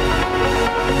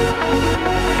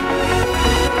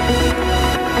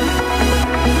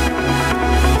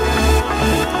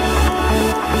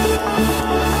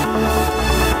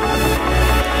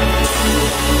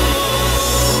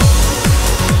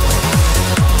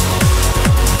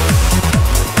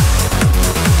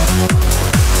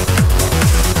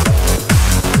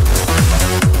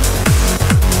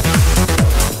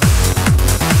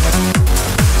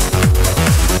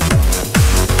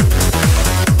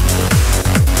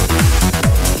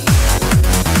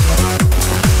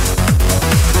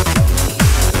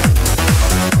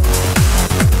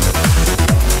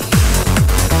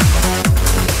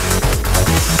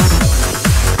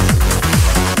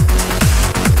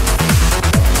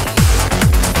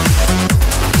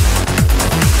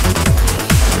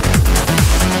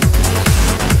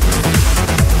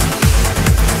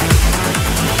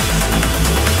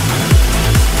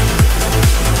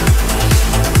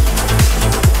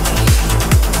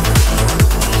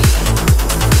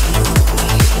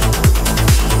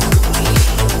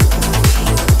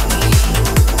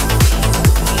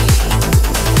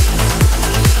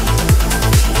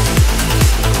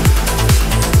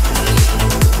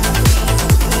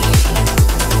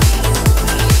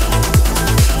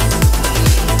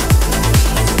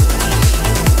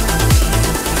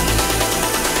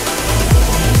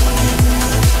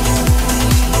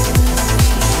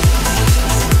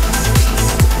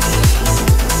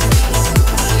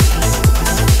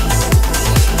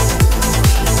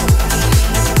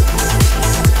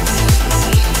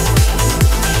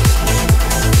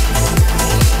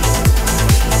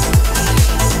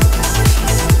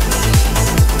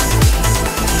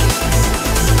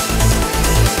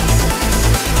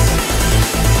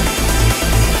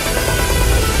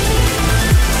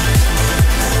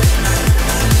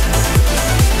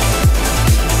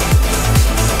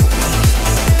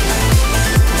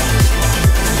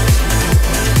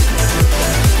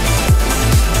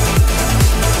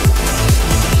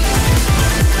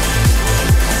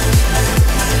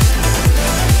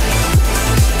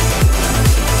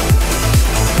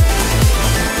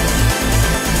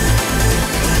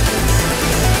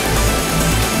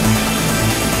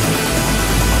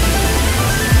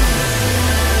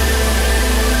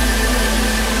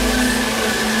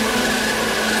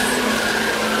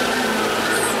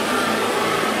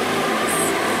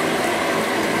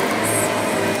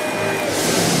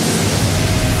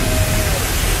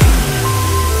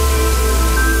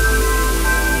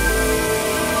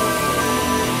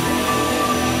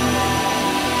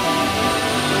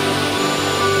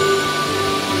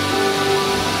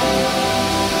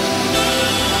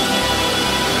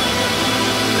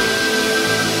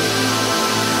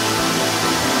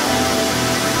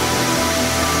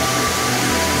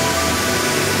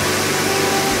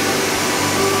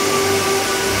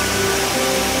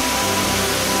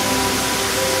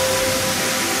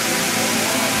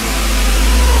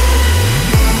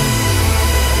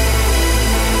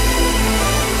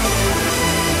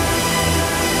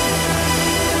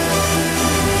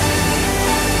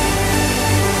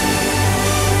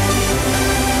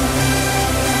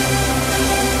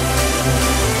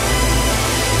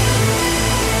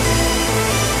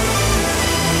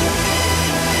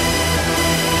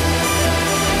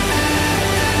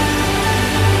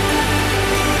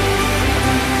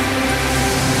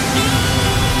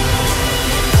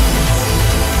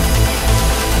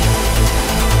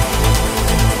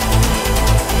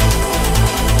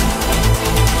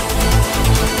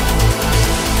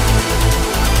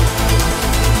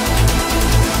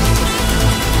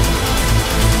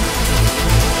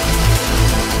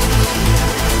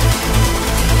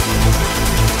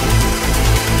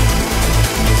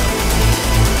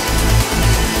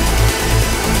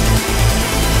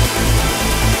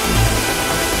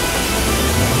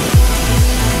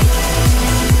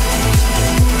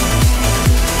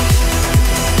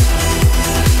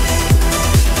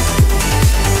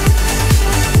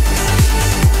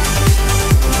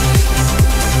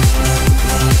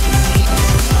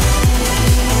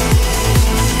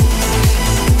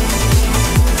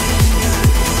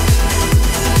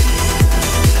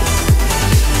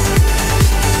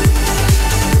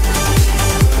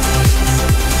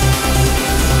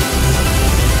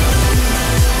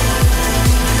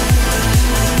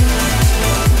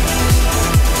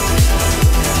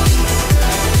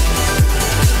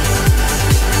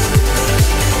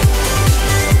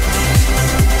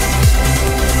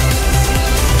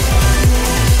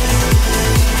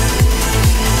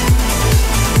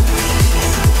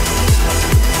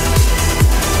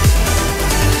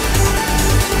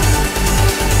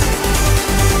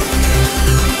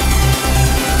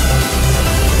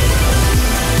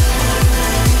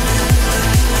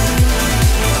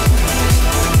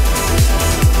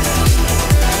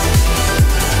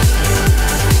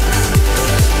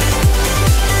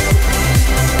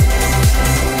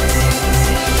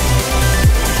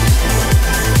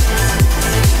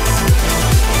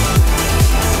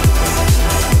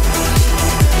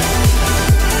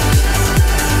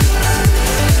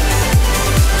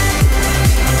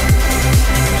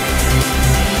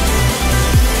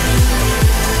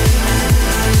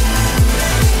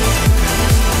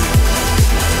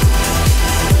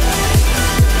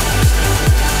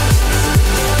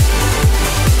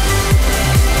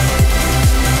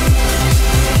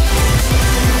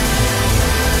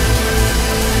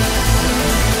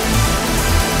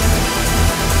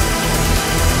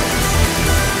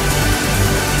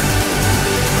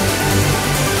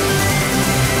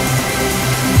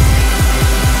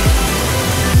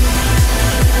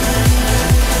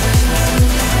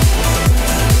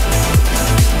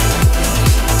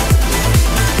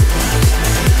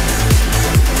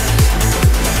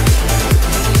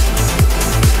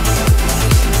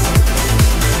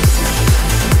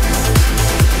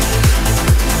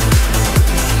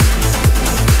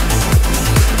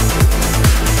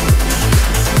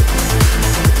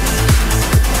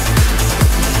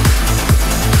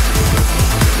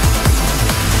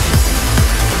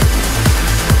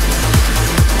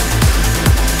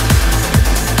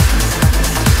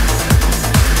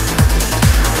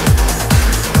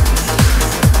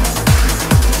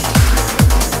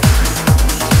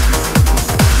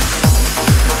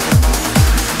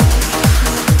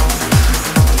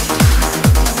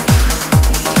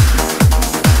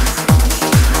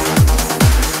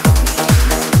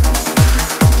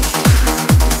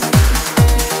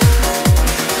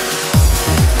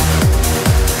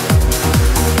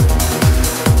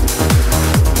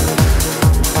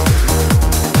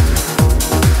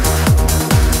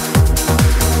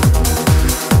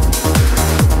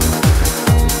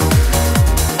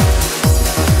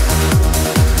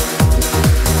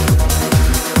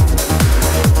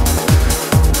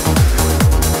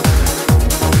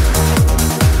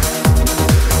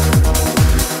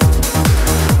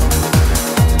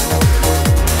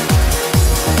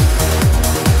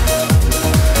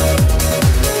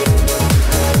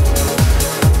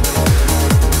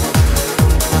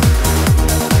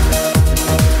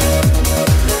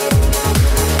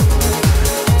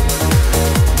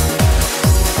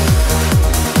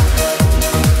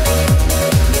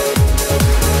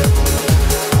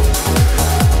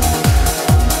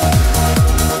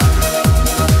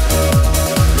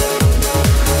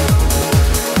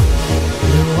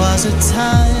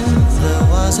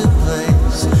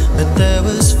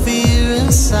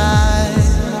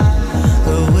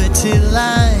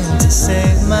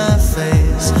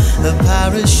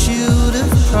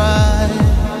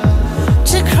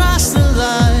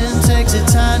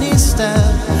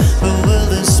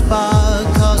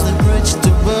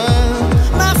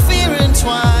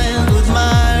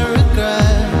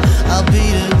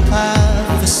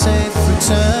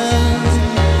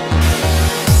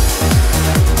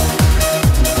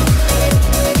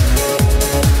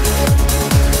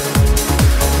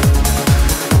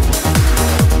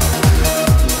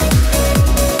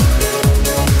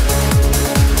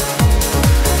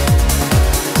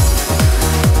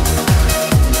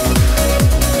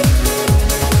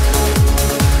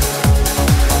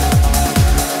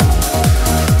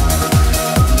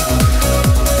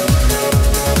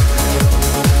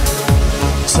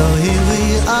 here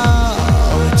we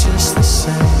are, we're just the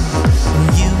same, and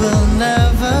you will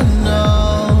never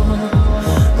know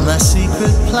my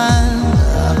secret plan,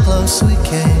 how close we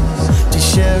came to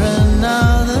share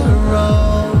another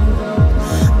road.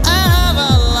 I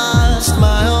haven't lost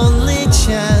my only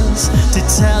chance to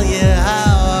tell you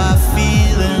how I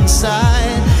feel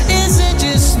inside. Is it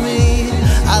just me?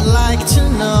 I'd like to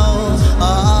know,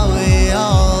 or are we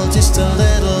all just a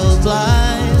little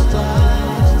blind?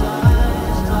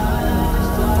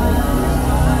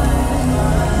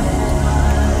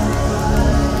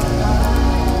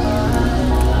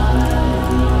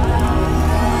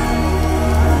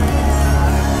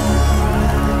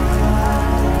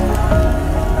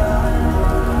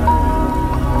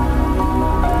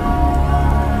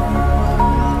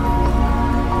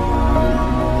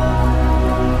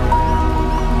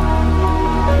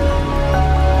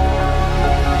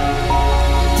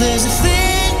 There's a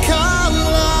thing called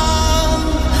love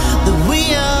that we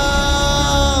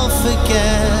all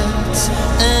forget,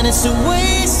 and it's a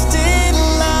wasted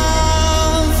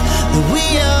love that we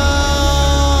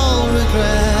all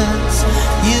regret.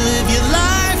 You live your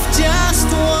life just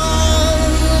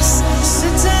once, so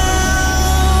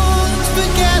don't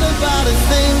forget about a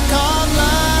thing called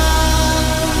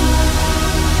love.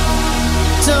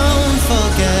 Don't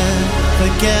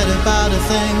forget about a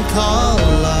thing called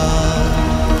love.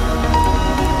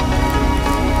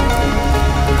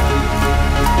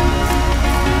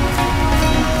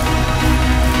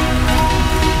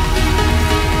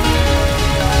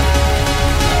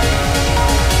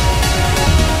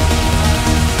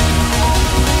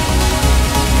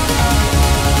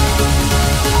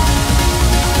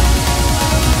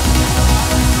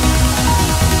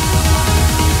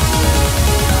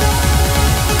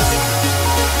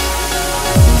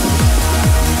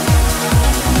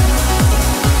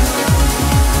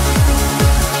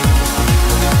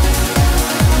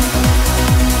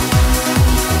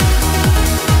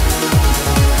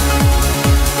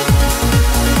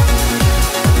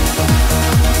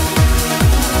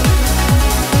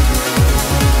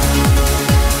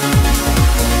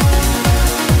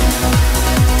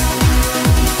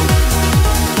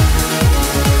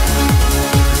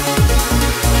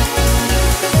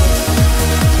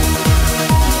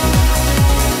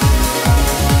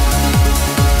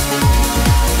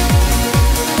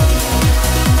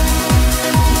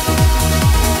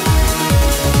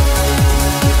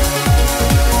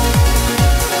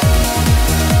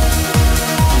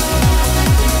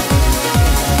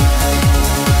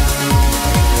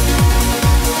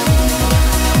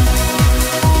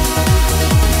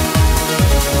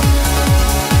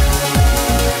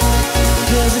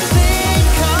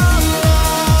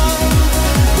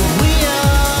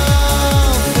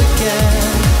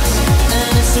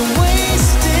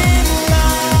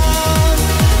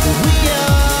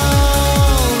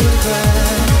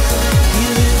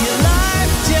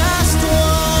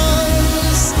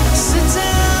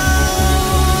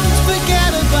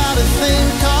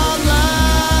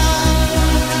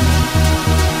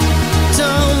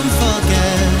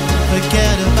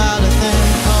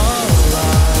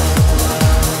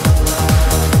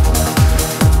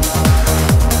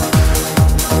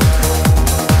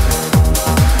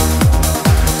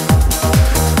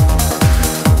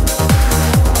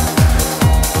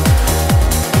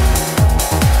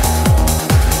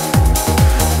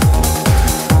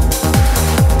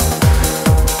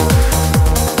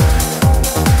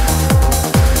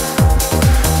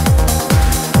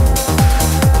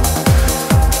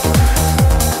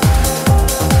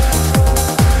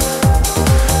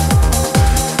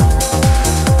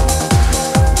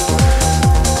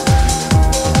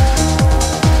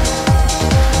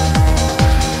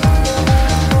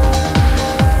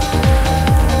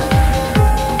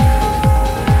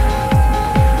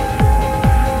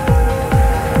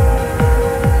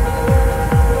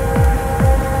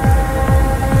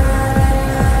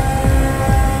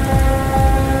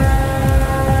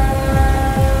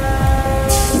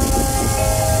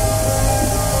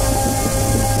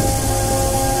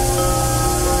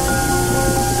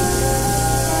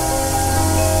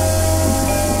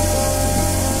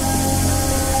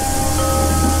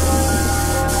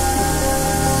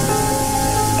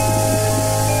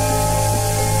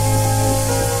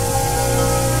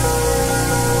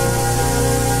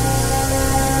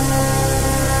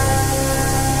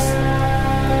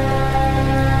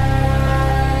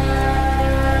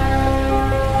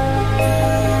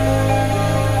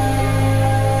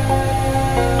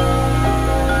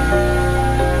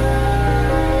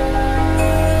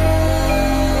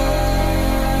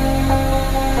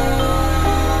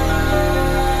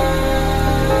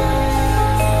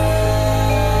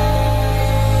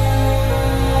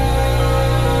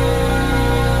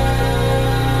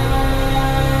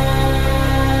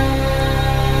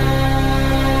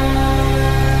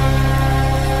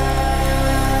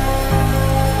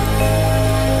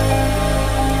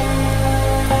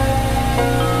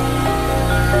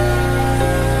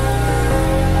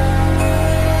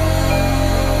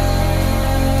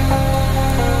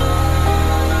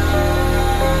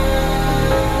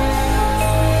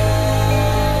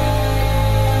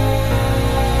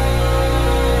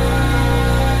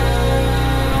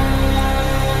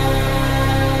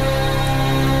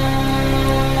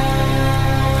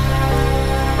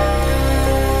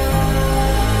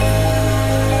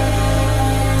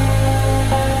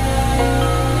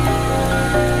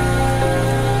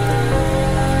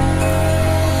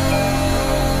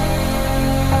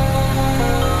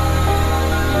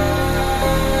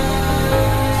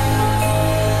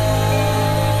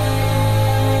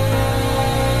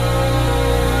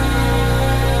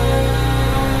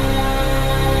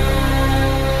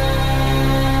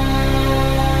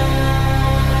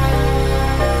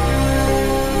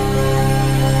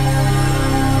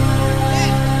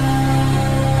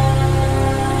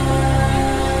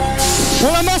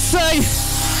 Well, I must say,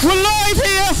 we're live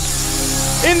here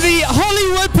in the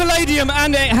Hollywood Palladium,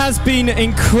 and it has been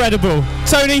incredible.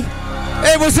 Tony?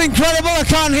 It was incredible. I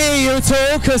can't hear you at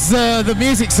all because the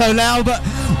music's so loud, but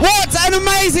what an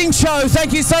amazing show.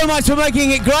 Thank you so much for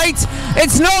making it great.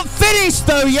 It's not finished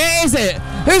though yet, is it?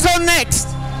 Who's on next?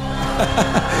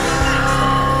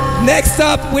 Next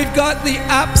up, we've got the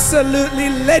absolutely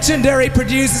legendary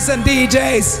producers and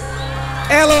DJs,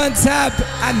 Elo and Tab,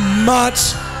 and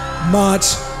much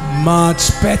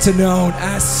better known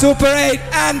as Super 8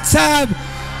 and Tab.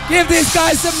 Give these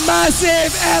guys a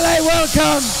massive LA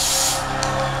welcome.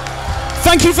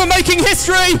 Thank you for making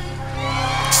history.